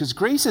grace, because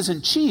grace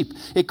isn't cheap.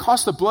 It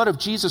cost the blood of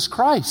Jesus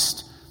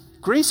Christ.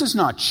 Grace is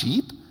not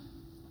cheap.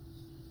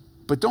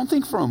 But don't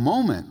think for a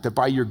moment that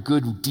by your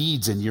good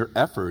deeds and your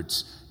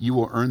efforts, you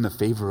will earn the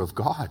favor of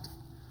God.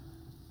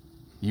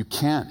 You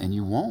can't and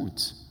you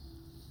won't.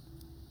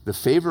 The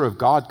favor of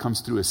God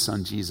comes through his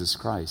son, Jesus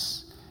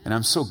Christ. And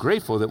I'm so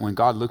grateful that when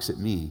God looks at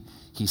me,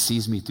 he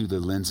sees me through the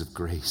lens of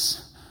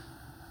grace.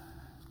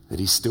 That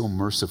he's still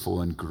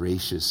merciful and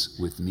gracious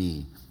with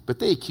me. But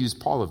they accused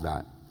Paul of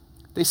that.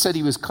 They said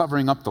he was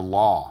covering up the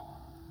law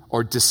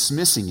or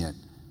dismissing it.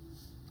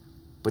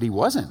 But he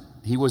wasn't.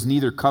 He was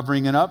neither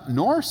covering it up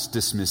nor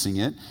dismissing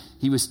it.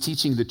 He was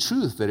teaching the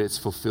truth that it's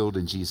fulfilled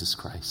in Jesus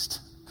Christ.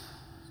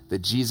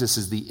 That Jesus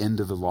is the end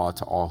of the law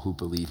to all who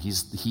believe.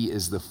 He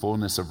is the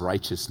fullness of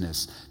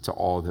righteousness to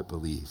all that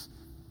believe.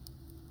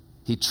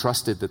 He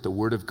trusted that the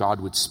word of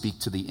God would speak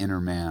to the inner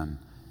man.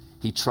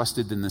 He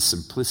trusted in the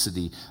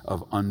simplicity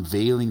of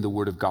unveiling the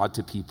word of God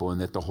to people,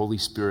 and that the Holy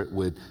Spirit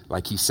would,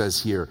 like he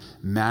says here,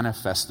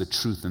 manifest the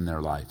truth in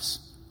their lives.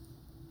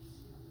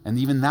 And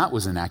even that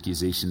was an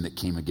accusation that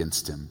came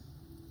against him.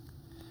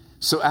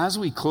 So as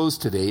we close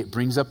today, it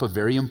brings up a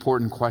very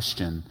important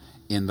question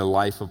in the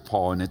life of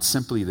Paul, and it's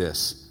simply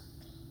this.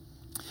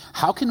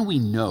 How can we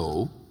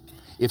know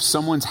if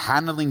someone's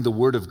handling the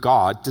word of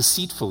God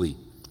deceitfully?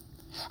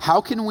 How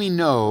can we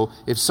know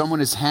if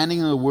someone is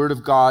handling the word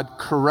of God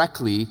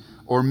correctly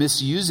or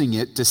misusing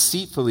it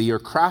deceitfully or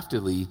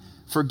craftily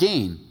for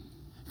gain?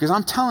 Because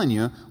I'm telling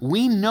you,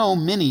 we know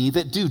many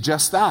that do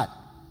just that.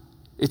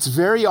 It's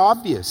very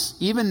obvious,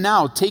 even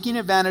now, taking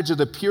advantage of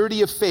the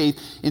purity of faith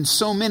in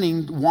so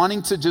many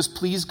wanting to just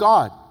please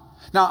God.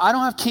 Now, I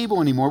don't have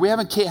cable anymore. We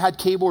haven't had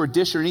cable or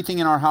dish or anything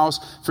in our house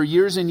for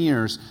years and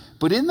years.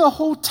 But in the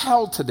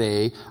hotel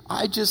today,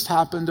 I just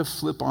happened to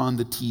flip on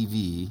the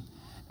TV,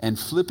 and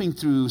flipping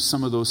through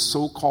some of those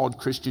so-called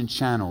Christian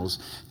channels,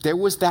 there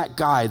was that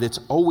guy that's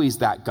always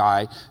that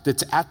guy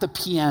that's at the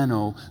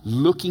piano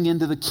looking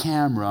into the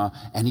camera,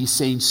 and he's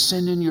saying,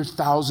 send in your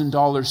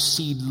 $1,000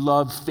 seed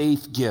love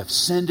faith gift.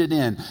 Send it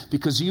in,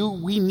 because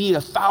we need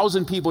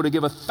 1,000 people to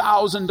give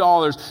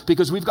 $1,000,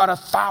 because we've got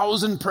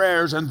 1,000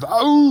 prayers and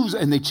those,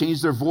 and they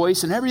change their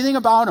voice and everything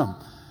about them.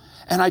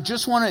 And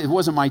it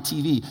wasn't my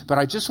TV, but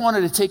I just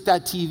wanted to take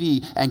that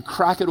TV and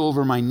crack it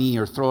over my knee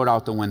or throw it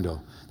out the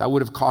window. That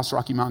would have cost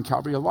Rocky Mountain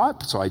Calvary a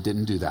lot, so I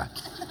didn't do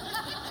that.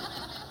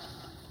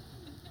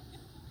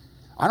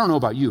 I don't know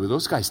about you, but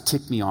those guys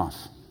tick me off.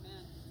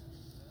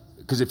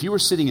 Because if you were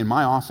sitting in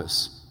my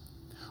office,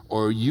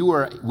 or you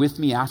were with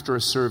me after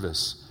a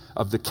service,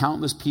 of the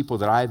countless people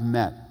that I've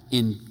met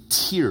in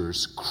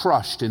tears,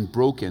 crushed and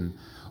broken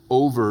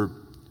over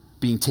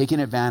being taken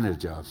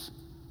advantage of,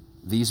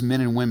 these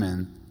men and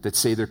women that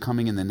say they're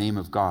coming in the name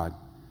of God,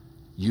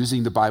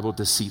 using the Bible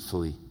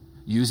deceitfully,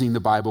 using the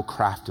Bible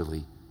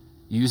craftily,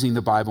 using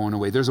the Bible in a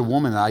way. There's a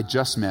woman that I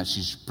just met.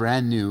 She's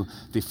brand new,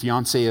 the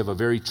fiancée of a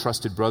very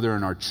trusted brother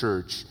in our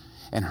church.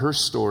 And her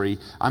story,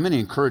 I'm going to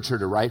encourage her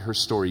to write her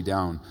story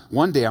down.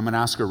 One day I'm going to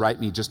ask her to write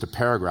me just a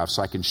paragraph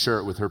so I can share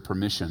it with her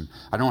permission.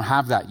 I don't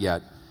have that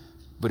yet.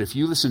 But if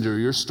you listen to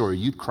your story,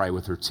 you'd cry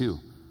with her too,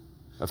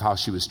 of how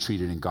she was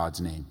treated in God's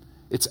name.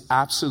 It's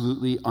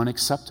absolutely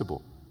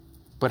unacceptable.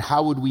 But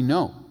how would we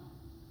know?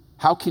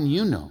 How can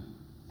you know?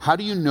 How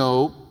do you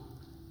know?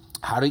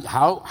 How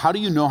do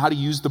you know how to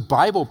use the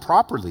Bible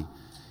properly?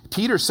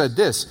 Peter said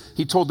this.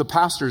 He told the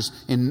pastors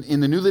in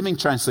the New Living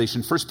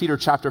Translation, 1 Peter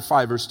chapter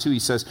 5, verse 2, he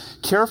says,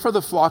 care for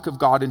the flock of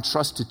God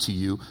entrusted to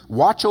you.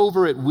 Watch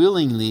over it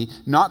willingly,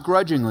 not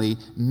grudgingly,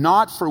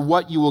 not for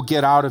what you will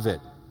get out of it.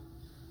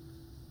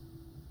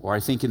 Or I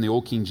think in the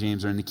Old King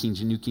James or in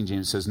the New King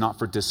James, it says, not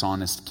for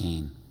dishonest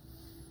gain.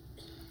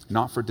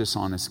 Not for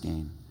dishonest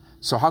gain.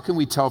 So how can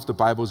we tell if the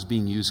Bible is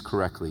being used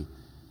correctly?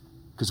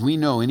 Because we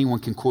know anyone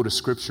can quote a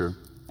scripture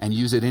and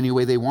use it any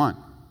way they want.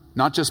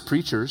 Not just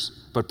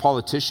preachers, but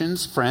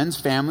politicians, friends,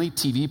 family,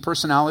 TV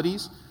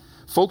personalities.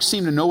 Folks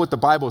seem to know what the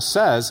Bible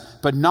says,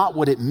 but not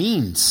what it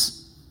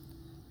means.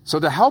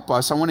 So to help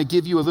us, I want to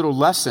give you a little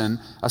lesson,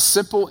 a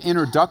simple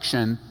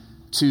introduction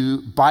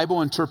to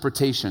Bible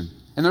interpretation.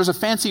 And there's a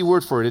fancy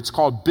word for it. It's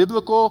called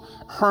biblical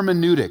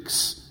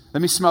hermeneutics.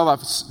 Let me smell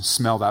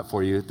that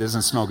for you. It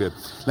doesn't smell good.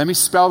 Let me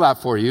spell that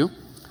for you.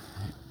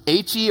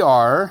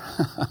 H-E-R.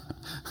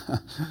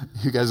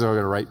 You guys are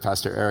going to write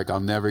Pastor Eric. I'll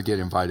never get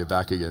invited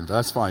back again, but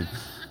that's fine.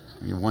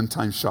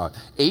 One-time shot.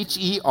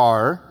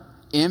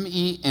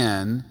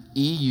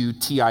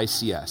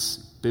 H-E-R-M-E-N-E-U-T-I-C-S.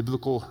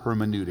 Biblical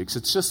hermeneutics.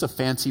 It's just a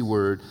fancy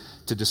word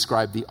to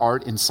describe the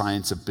art and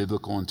science of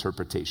biblical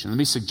interpretation. Let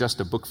me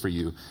suggest a book for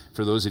you,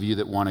 for those of you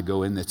that want to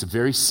go in. It's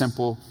very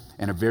simple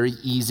and a very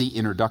easy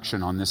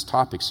introduction on this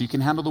topic, so you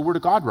can handle the Word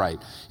of God right.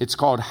 It's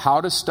called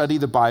How to Study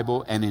the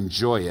Bible and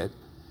Enjoy It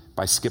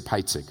by Skip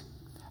Heitzig.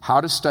 How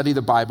to Study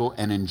the Bible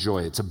and Enjoy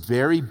It. It's a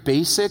very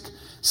basic,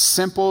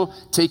 simple,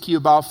 take you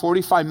about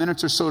 45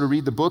 minutes or so to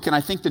read the book, and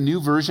I think the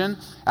new version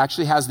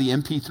actually has the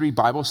MP3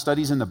 Bible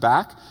studies in the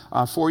back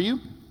for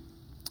you.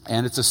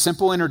 And it's a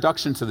simple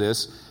introduction to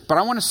this, but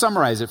I want to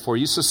summarize it for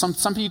you, so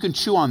something you can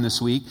chew on this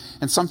week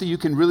and something you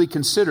can really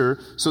consider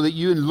so that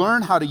you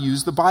learn how to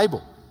use the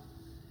Bible.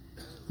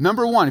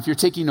 Number one, if you're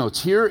taking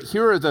notes, here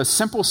are the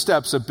simple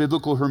steps of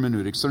biblical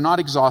hermeneutics. They're not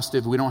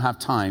exhaustive, we don't have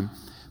time,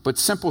 but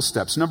simple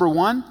steps. Number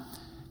one,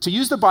 to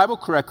use the Bible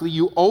correctly,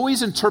 you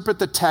always interpret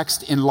the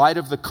text in light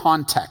of the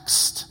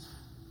context.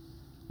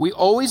 We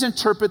always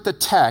interpret the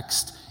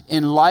text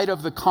in light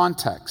of the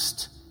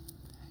context.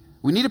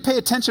 We need to pay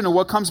attention to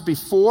what comes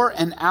before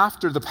and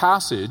after the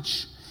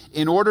passage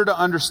in order to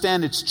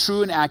understand its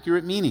true and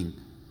accurate meaning.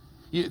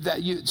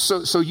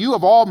 So you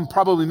have all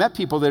probably met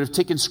people that have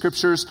taken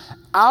scriptures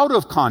out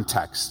of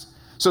context.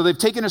 So they've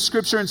taken a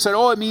scripture and said,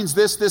 oh, it means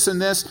this, this,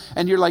 and this.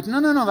 And you're like,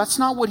 no, that's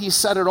not what he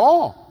said at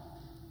all.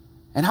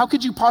 And how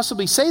could you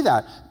possibly say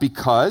that?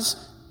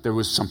 Because there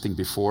was something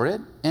before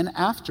it, and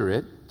after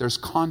it, there's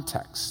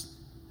context.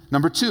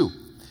 Number two,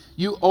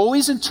 you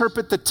always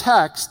interpret the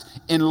text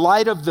in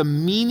light of the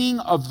meaning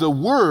of the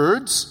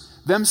words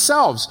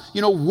themselves.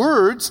 You know,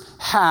 words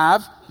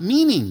have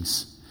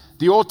meanings.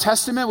 The Old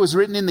Testament was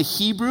written in the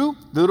Hebrew, a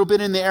little bit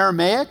in the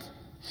Aramaic,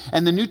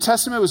 and the New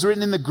Testament was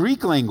written in the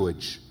Greek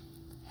language.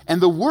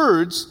 And the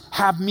words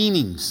have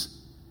meanings.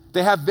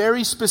 They have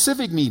very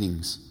specific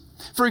meanings.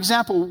 For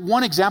example,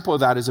 one example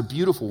of that is a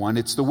beautiful one.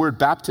 It's the word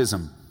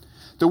baptism.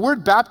 The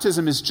word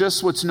baptism is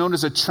just what's known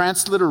as a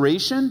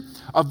transliteration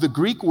of the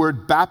Greek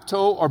word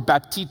bapto or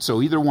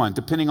baptizo, either one,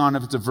 depending on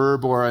if it's a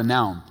verb or a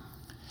noun.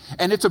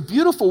 And it's a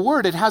beautiful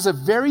word. It has a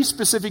very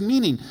specific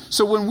meaning.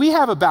 So when we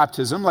have a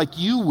baptism, like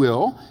you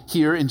will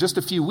here in just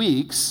a few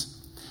weeks,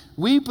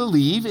 we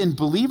believe in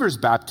believer's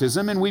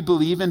baptism and we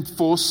believe in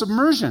full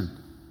submersion.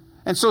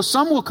 And so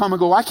some will come and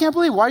go, I can't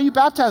believe, why are you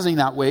baptizing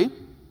that way?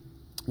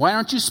 Why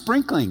aren't you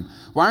sprinkling?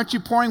 Why aren't you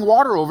pouring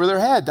water over their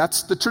head?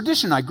 That's the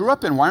tradition I grew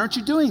up in. Why aren't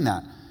you doing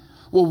that?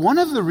 Well, one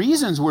of the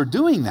reasons we're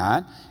doing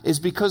that is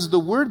because the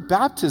word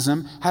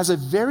baptism has a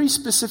very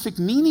specific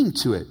meaning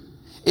to it.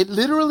 It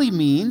literally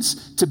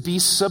means to be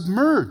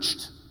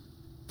submerged.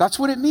 That's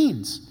what it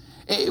means.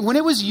 When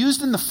it was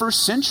used in the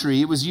first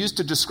century, it was used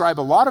to describe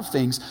a lot of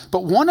things,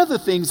 but one of the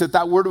things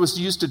that word was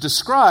used to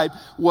describe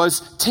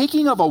was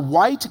taking of a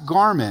white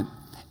garment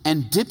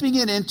and dipping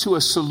it into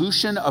a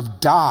solution of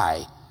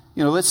dye.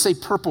 You know, let's say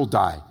purple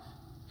dye.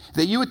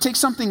 That you would take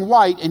something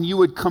white and you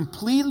would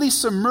completely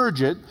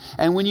submerge it,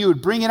 and when you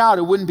would bring it out,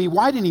 it wouldn't be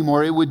white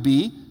anymore, it would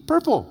be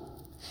purple.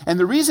 And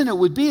the reason it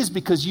would be is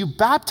because you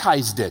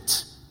baptized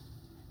it.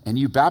 And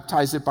you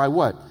baptized it by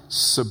what?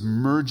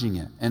 Submerging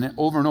it. And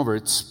over and over,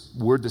 it's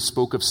a word that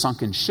spoke of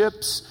sunken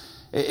ships.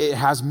 It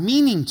has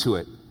meaning to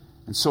it.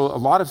 And so a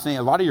lot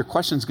of your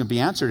questions can be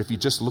answered if you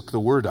just look the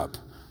word up.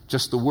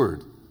 Just the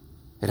word.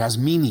 It has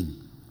meaning.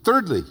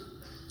 Thirdly,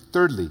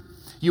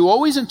 you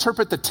always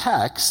interpret the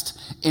text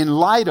in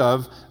light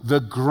of the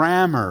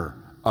grammar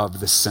of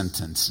the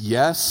sentence.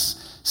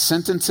 Yes,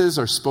 sentences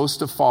are supposed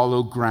to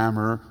follow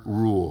grammar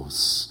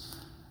rules.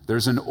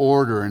 There's an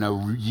order and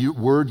a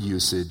word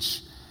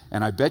usage.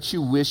 And I bet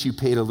you wish you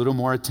paid a little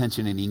more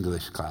attention in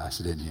English class,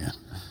 didn't you?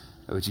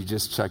 Which you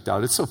just checked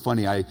out. It's so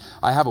funny. I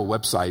have a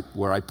website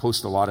where I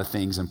post a lot of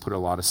things and put a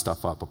lot of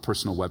stuff up, a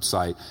personal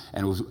website,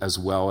 and as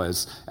well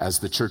as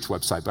the church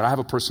website. But I have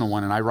a personal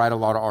one, and I write a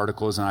lot of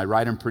articles, and I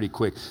write them pretty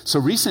quick. So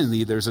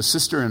recently, there's a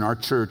sister in our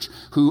church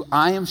who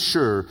I am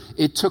sure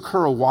it took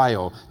her a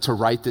while to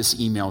write this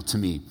email to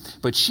me.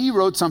 But she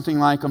wrote something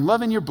like, I'm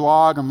loving your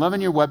blog, I'm loving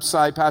your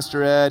website,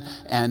 Pastor Ed,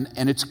 and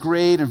it's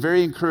great and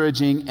very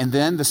encouraging. And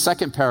then the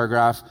second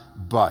paragraph,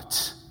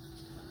 but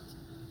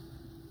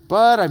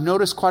I've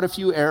noticed quite a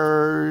few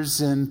errors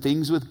and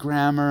things with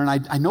grammar,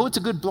 and I know it's a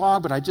good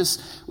blog, but I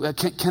just,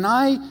 can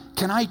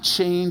I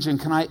change and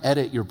can I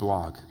edit your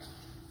blog?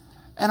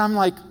 And I'm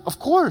like, of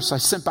course. I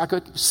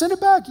send it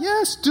back.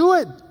 Yes, do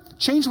it.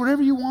 Change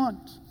whatever you want.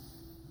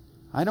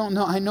 I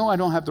know I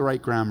don't have the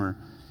right grammar.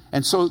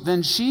 And so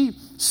then she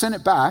sent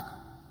it back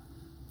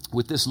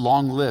with this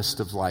long list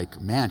of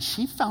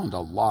she found a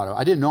lot of,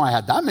 I didn't know I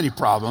had that many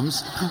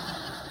problems.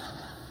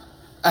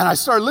 And I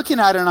started looking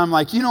at it, and I'm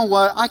like, you know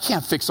what? I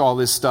can't fix all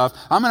this stuff.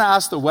 I'm going to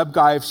ask the web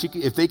guy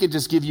if they could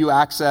just give you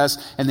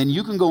access, and then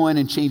you can go in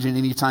and change it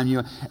anytime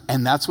you.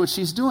 And that's what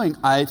she's doing.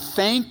 I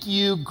thank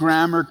you,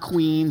 grammar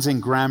queens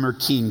and grammar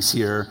kings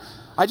here.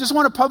 I just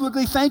want to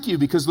publicly thank you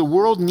because the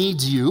world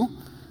needs you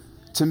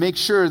to make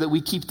sure that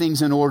we keep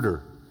things in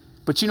order.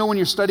 But when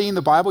you're studying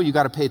the Bible, you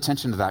got to pay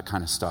attention to that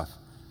kind of stuff.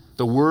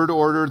 The word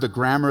order, the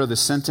grammar of the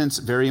sentence,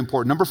 very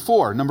important. Number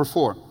four.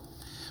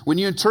 When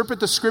you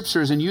interpret the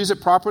scriptures and use it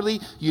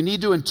properly, you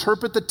need to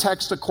interpret the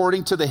text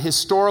according to the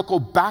historical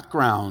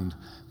background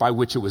by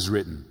which it was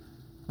written.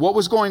 What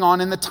was going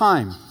on in the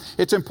time?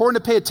 It's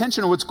important to pay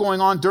attention to what's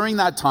going on during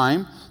that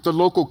time, the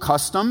local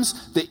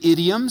customs, the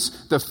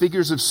idioms, the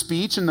figures of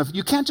speech, and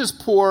you can't just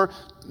pour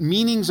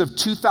meanings of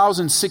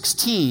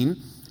 2016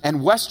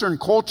 and Western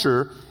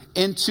culture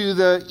into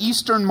the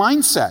Eastern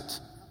mindset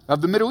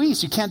of the Middle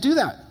East. You can't do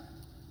that.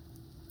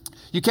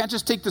 You can't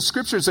just take the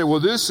scripture and say, well,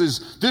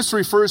 this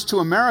refers to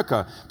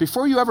America.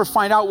 Before you ever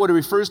find out what it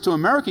refers to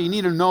America, you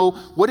need to know,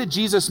 what did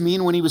Jesus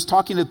mean when he was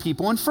talking to the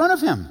people in front of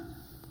him?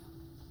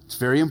 It's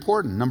very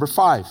important. Number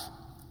 5,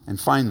 and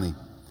finally,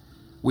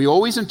 we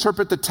always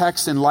interpret the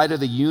text in light of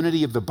the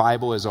unity of the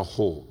Bible as a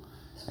whole.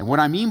 And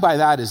what I mean by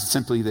that is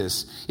simply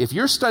this. If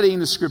you're studying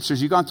the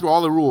scriptures, you've gone through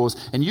all the rules,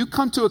 and you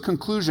come to a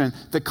conclusion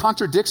that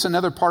contradicts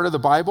another part of the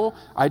Bible,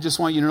 I just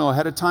want you to know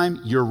ahead of time,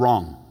 you're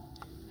wrong.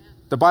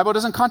 The Bible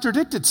doesn't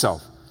contradict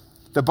itself.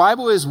 The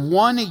Bible is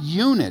one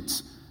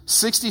unit,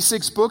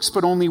 66 books,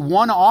 but only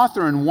one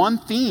author and one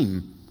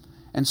theme.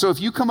 And so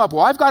if you come up,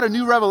 well, I've got a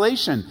new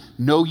revelation.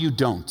 No, you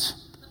don't.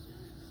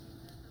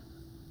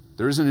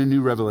 There isn't a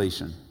new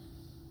revelation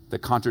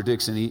that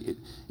contradicts any.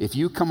 If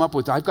you come up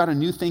with, I've got a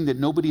new thing that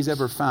nobody's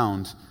ever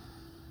found,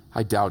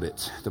 I doubt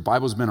it. The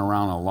Bible's been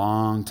around a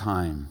long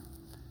time.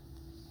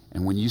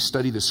 And when you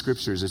study the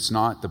scriptures,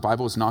 the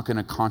Bible is not going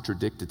to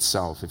contradict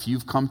itself. If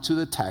you've come to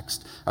the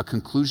text, a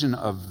conclusion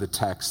of the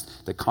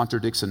text that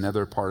contradicts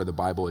another part of the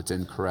Bible, it's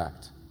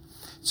incorrect.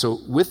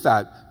 So with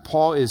that,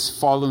 Paul is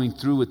following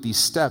through with these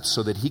steps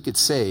so that he could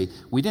say,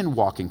 we didn't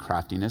walk in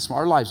craftiness.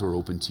 Our lives were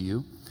open to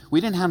you.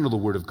 We didn't handle the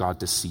word of God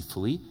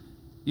deceitfully.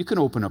 You can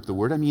open up the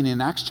word. I mean,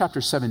 in Acts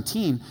chapter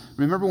 17,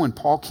 remember when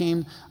Paul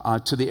came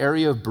to the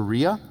area of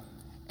Berea?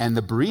 And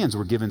the Bereans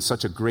were given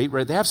such a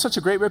they have such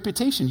a great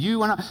reputation.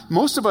 You and I,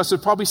 most of us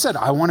have probably said,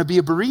 I want to be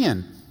a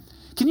Berean.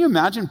 Can you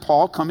imagine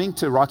Paul coming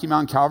to Rocky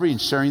Mountain Calvary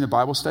and sharing the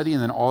Bible study,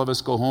 and then all of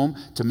us go home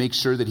to make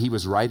sure that he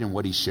was right in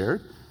what he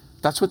shared?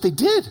 That's what they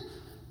did.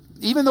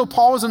 Even though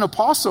Paul was an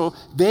apostle,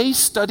 they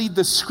studied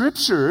the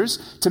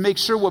scriptures to make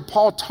sure what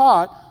Paul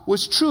taught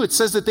was true. It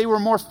says that they were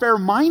more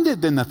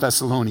fair-minded than the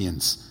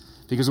Thessalonians,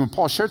 because when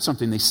Paul shared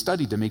something, they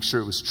studied to make sure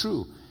it was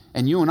true.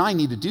 And you and I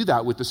need to do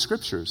that with the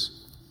scriptures.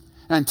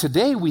 And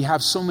today we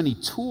have so many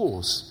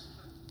tools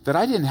that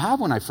I didn't have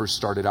when I first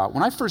started out.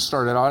 When I first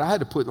started out, I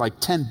had to put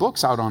 10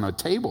 books out on a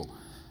table.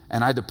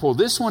 And I had to pull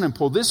this one and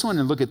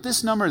look at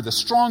this number, the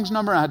Strong's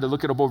number. I had to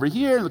look it up over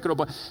here and look it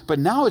up. But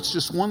now it's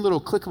just one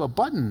little click of a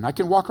button. I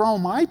can walk around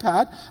with my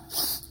iPad.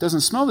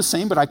 Doesn't smell the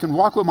same, but I can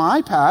walk with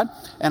my iPad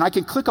and I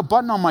can click a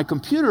button on my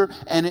computer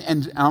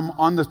and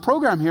on the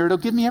program here, it'll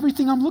give me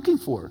everything I'm looking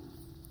for.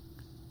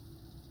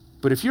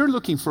 But if you're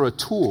looking for a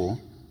tool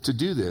to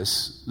do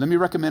this, let me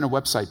recommend a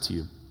website to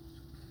you.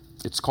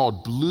 It's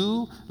called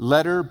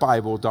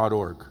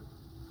blueletterbible.org.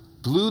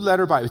 Blue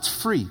Letter Bible.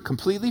 It's free,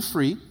 completely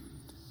free.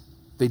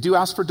 They do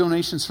ask for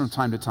donations from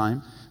time to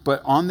time,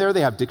 but on there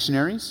they have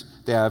dictionaries,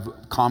 they have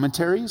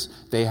commentaries,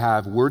 they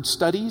have word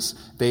studies,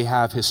 they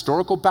have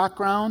historical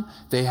background,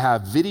 they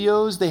have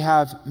videos, they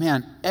have,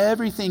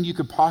 everything you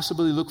could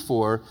possibly look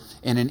for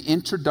in an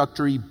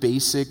introductory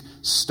basic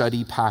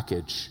study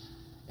package.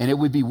 And it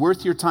would be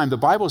worth your time. The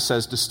Bible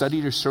says to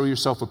study to show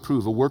yourself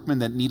approved, a workman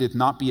that needeth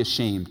not be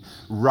ashamed,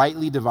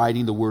 rightly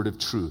dividing the word of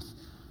truth.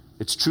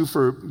 It's true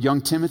for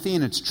young Timothy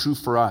and it's true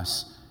for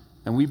us.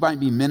 And we might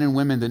be men and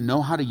women that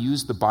know how to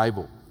use the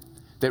Bible,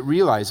 that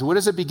realize, what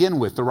does it begin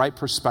with? The right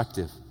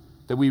perspective.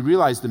 That we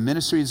realize the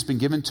ministry that's been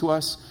given to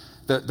us,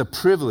 the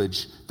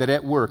privilege that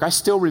at work. I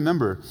still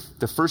remember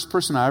the first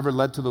person I ever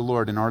led to the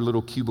Lord in our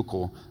little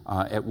cubicle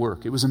at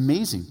work. It was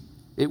amazing.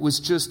 It was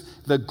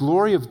just the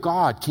glory of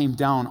God came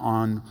down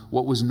on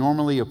what was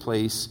normally a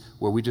place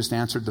where we just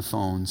answered the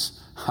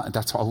phones.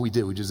 That's all we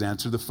did. We just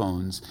answered the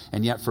phones.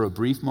 And yet for a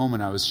brief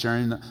moment, I was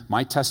sharing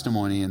my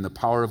testimony and the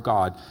power of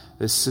God.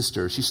 This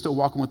sister, she's still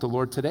walking with the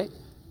Lord today.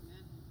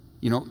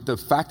 You know, the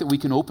fact that we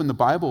can open the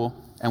Bible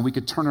and we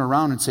could turn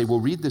around and say, well,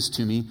 read this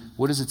to me.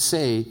 What does it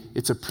say?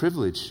 It's a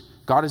privilege.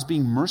 God is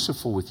being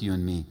merciful with you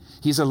and me.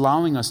 He's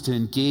allowing us to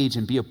engage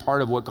and be a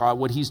part of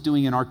what He's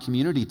doing in our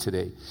community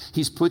today.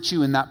 He's put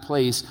you in that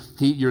place.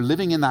 You're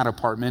living in that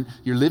apartment.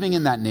 You're living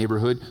in that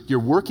neighborhood. You're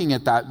working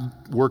at that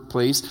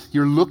workplace.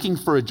 You're looking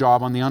for a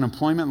job on the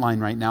unemployment line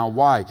right now.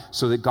 Why?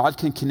 So that God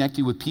can connect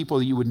you with people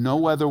that you would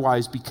no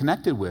otherwise be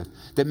connected with,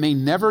 that may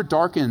never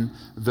darken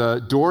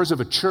the doors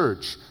of a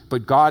church.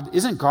 But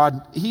isn't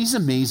God, He's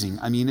amazing.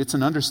 I mean, it's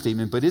an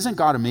understatement, but isn't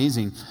God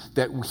amazing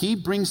that He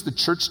brings the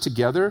church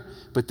together,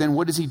 but then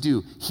what does He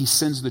do? He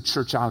sends the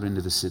church out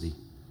into the city.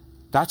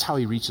 That's how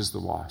He reaches the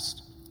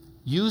lost.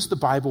 Use the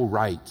Bible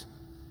right.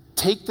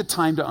 Take the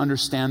time to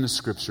understand the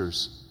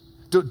scriptures.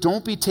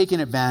 Don't be taken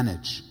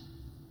advantage.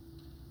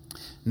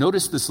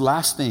 Notice this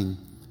last thing,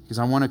 because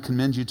I want to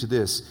commend you to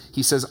this.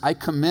 He says, I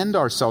commend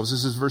ourselves,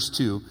 this is verse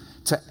 2,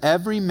 to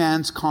every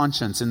man's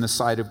conscience in the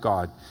sight of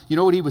God. You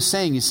know what he was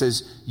saying? He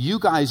says, you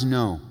guys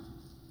know.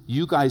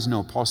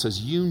 Paul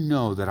says, you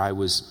know that I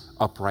was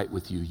upright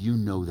with you. You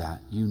know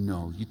that. You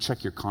know. You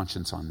check your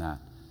conscience on that.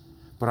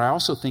 But I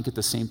also think at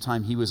the same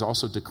time, he was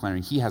also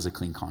declaring he has a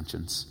clean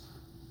conscience.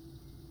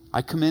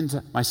 I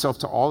commend myself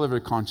to all of your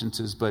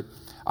consciences, but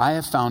I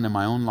have found in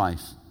my own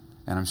life,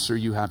 and I'm sure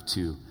you have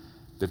too,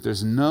 that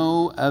there's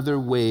no other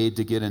way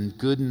to get a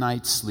good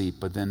night's sleep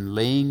but then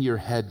laying your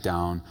head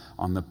down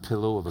on the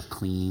pillow of a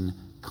clean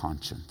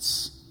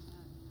conscience.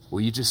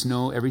 Will you just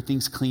know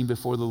everything's clean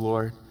before the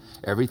Lord?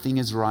 Everything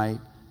is right.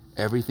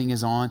 Everything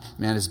is on.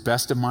 Man, as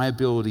best of my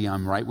ability,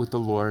 I'm right with the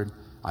Lord.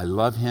 I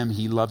love Him.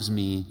 He loves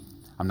me.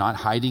 I'm not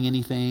hiding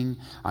anything.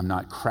 I'm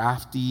not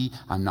crafty.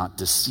 I'm not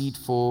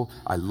deceitful.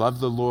 I love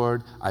the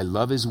Lord. I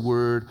love His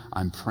word.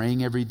 I'm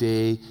praying every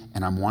day,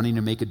 and I'm wanting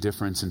to make a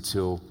difference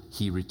until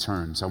He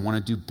returns. I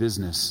want to do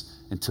business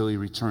until He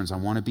returns. I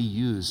want to be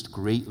used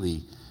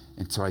greatly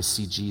until I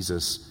see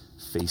Jesus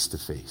face to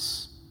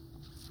face.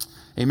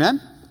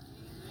 Amen?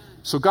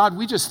 So God,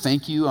 we just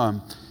thank you.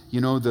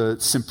 The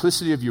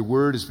simplicity of your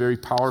word is very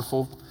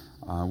powerful.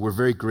 We're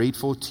very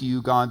grateful to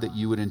you, God, that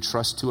you would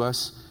entrust to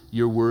us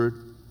your word.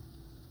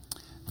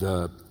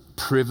 The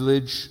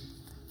privilege,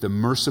 the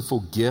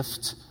merciful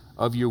gift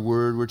of your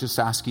word. We're just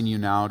asking you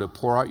now to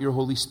pour out your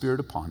Holy Spirit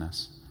upon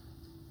us.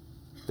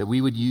 That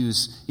we would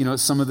use,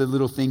 some of the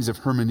little things of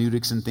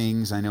hermeneutics and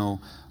things. I know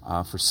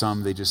for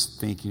some, they just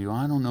think,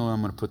 I don't know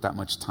I'm going to put that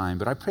much time.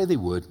 But I pray they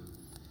would.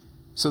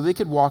 So they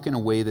could walk in a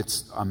way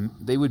that's,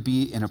 they would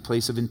be in a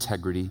place of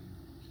integrity.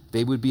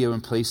 They would be in a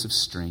place of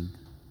strength.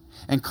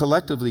 And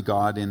collectively,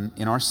 God,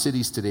 in our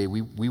cities today,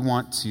 we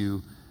want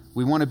to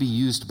be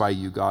used by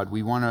you, God.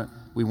 We want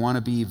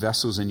to be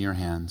vessels in your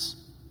hands.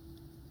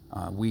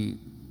 We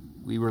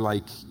were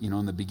like,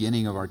 in the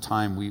beginning of our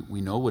time,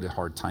 we know what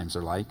hard times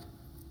are like.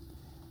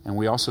 And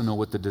we also know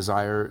what the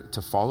desire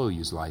to follow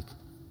you is like.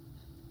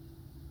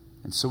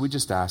 And so we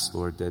just ask,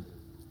 Lord, that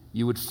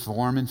you would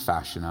form and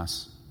fashion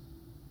us.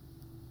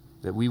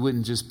 That we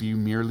wouldn't just be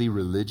merely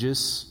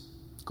religious,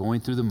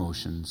 going through the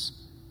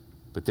motions,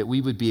 but that we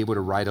would be able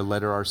to write a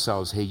letter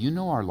ourselves. Hey, you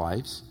know our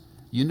lives.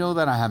 You know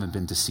that I haven't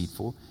been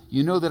deceitful.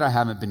 You know that I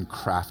haven't been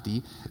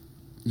crafty.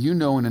 You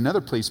know, in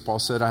another place, Paul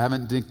said, I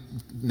haven't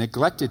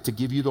neglected to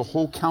give you the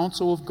whole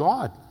counsel of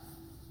God.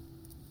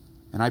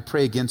 And I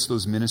pray against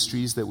those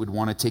ministries that would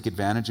want to take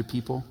advantage of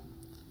people,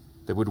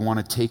 that would want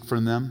to take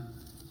from them,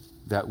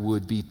 that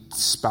would be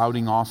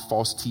spouting off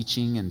false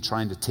teaching and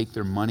trying to take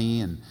their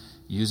money and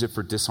use it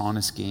for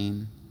dishonest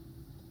gain.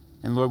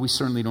 And Lord, we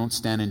certainly don't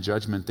stand in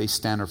judgment. They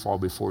stand or fall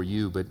before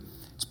you, but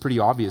it's pretty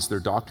obvious their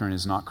doctrine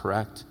is not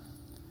correct.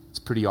 It's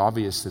pretty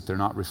obvious that they're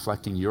not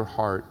reflecting your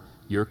heart,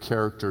 your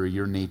character,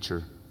 your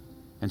nature.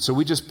 And so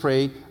we just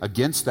pray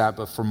against that,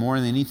 but for more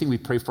than anything, we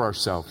pray for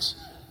ourselves,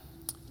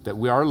 that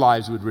our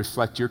lives would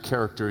reflect your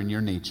character and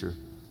your nature,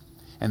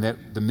 and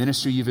that the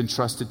ministry you've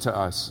entrusted to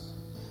us,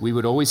 we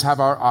would always have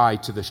our eye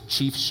to the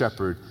chief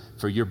shepherd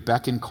for your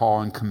beck and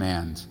call and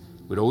command.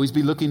 We'd always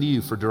be looking to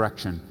you for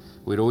direction.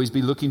 We'd always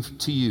be looking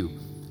to you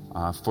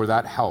for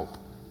that help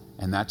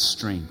and that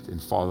strength in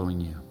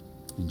following you.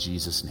 In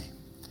Jesus' name,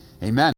 amen.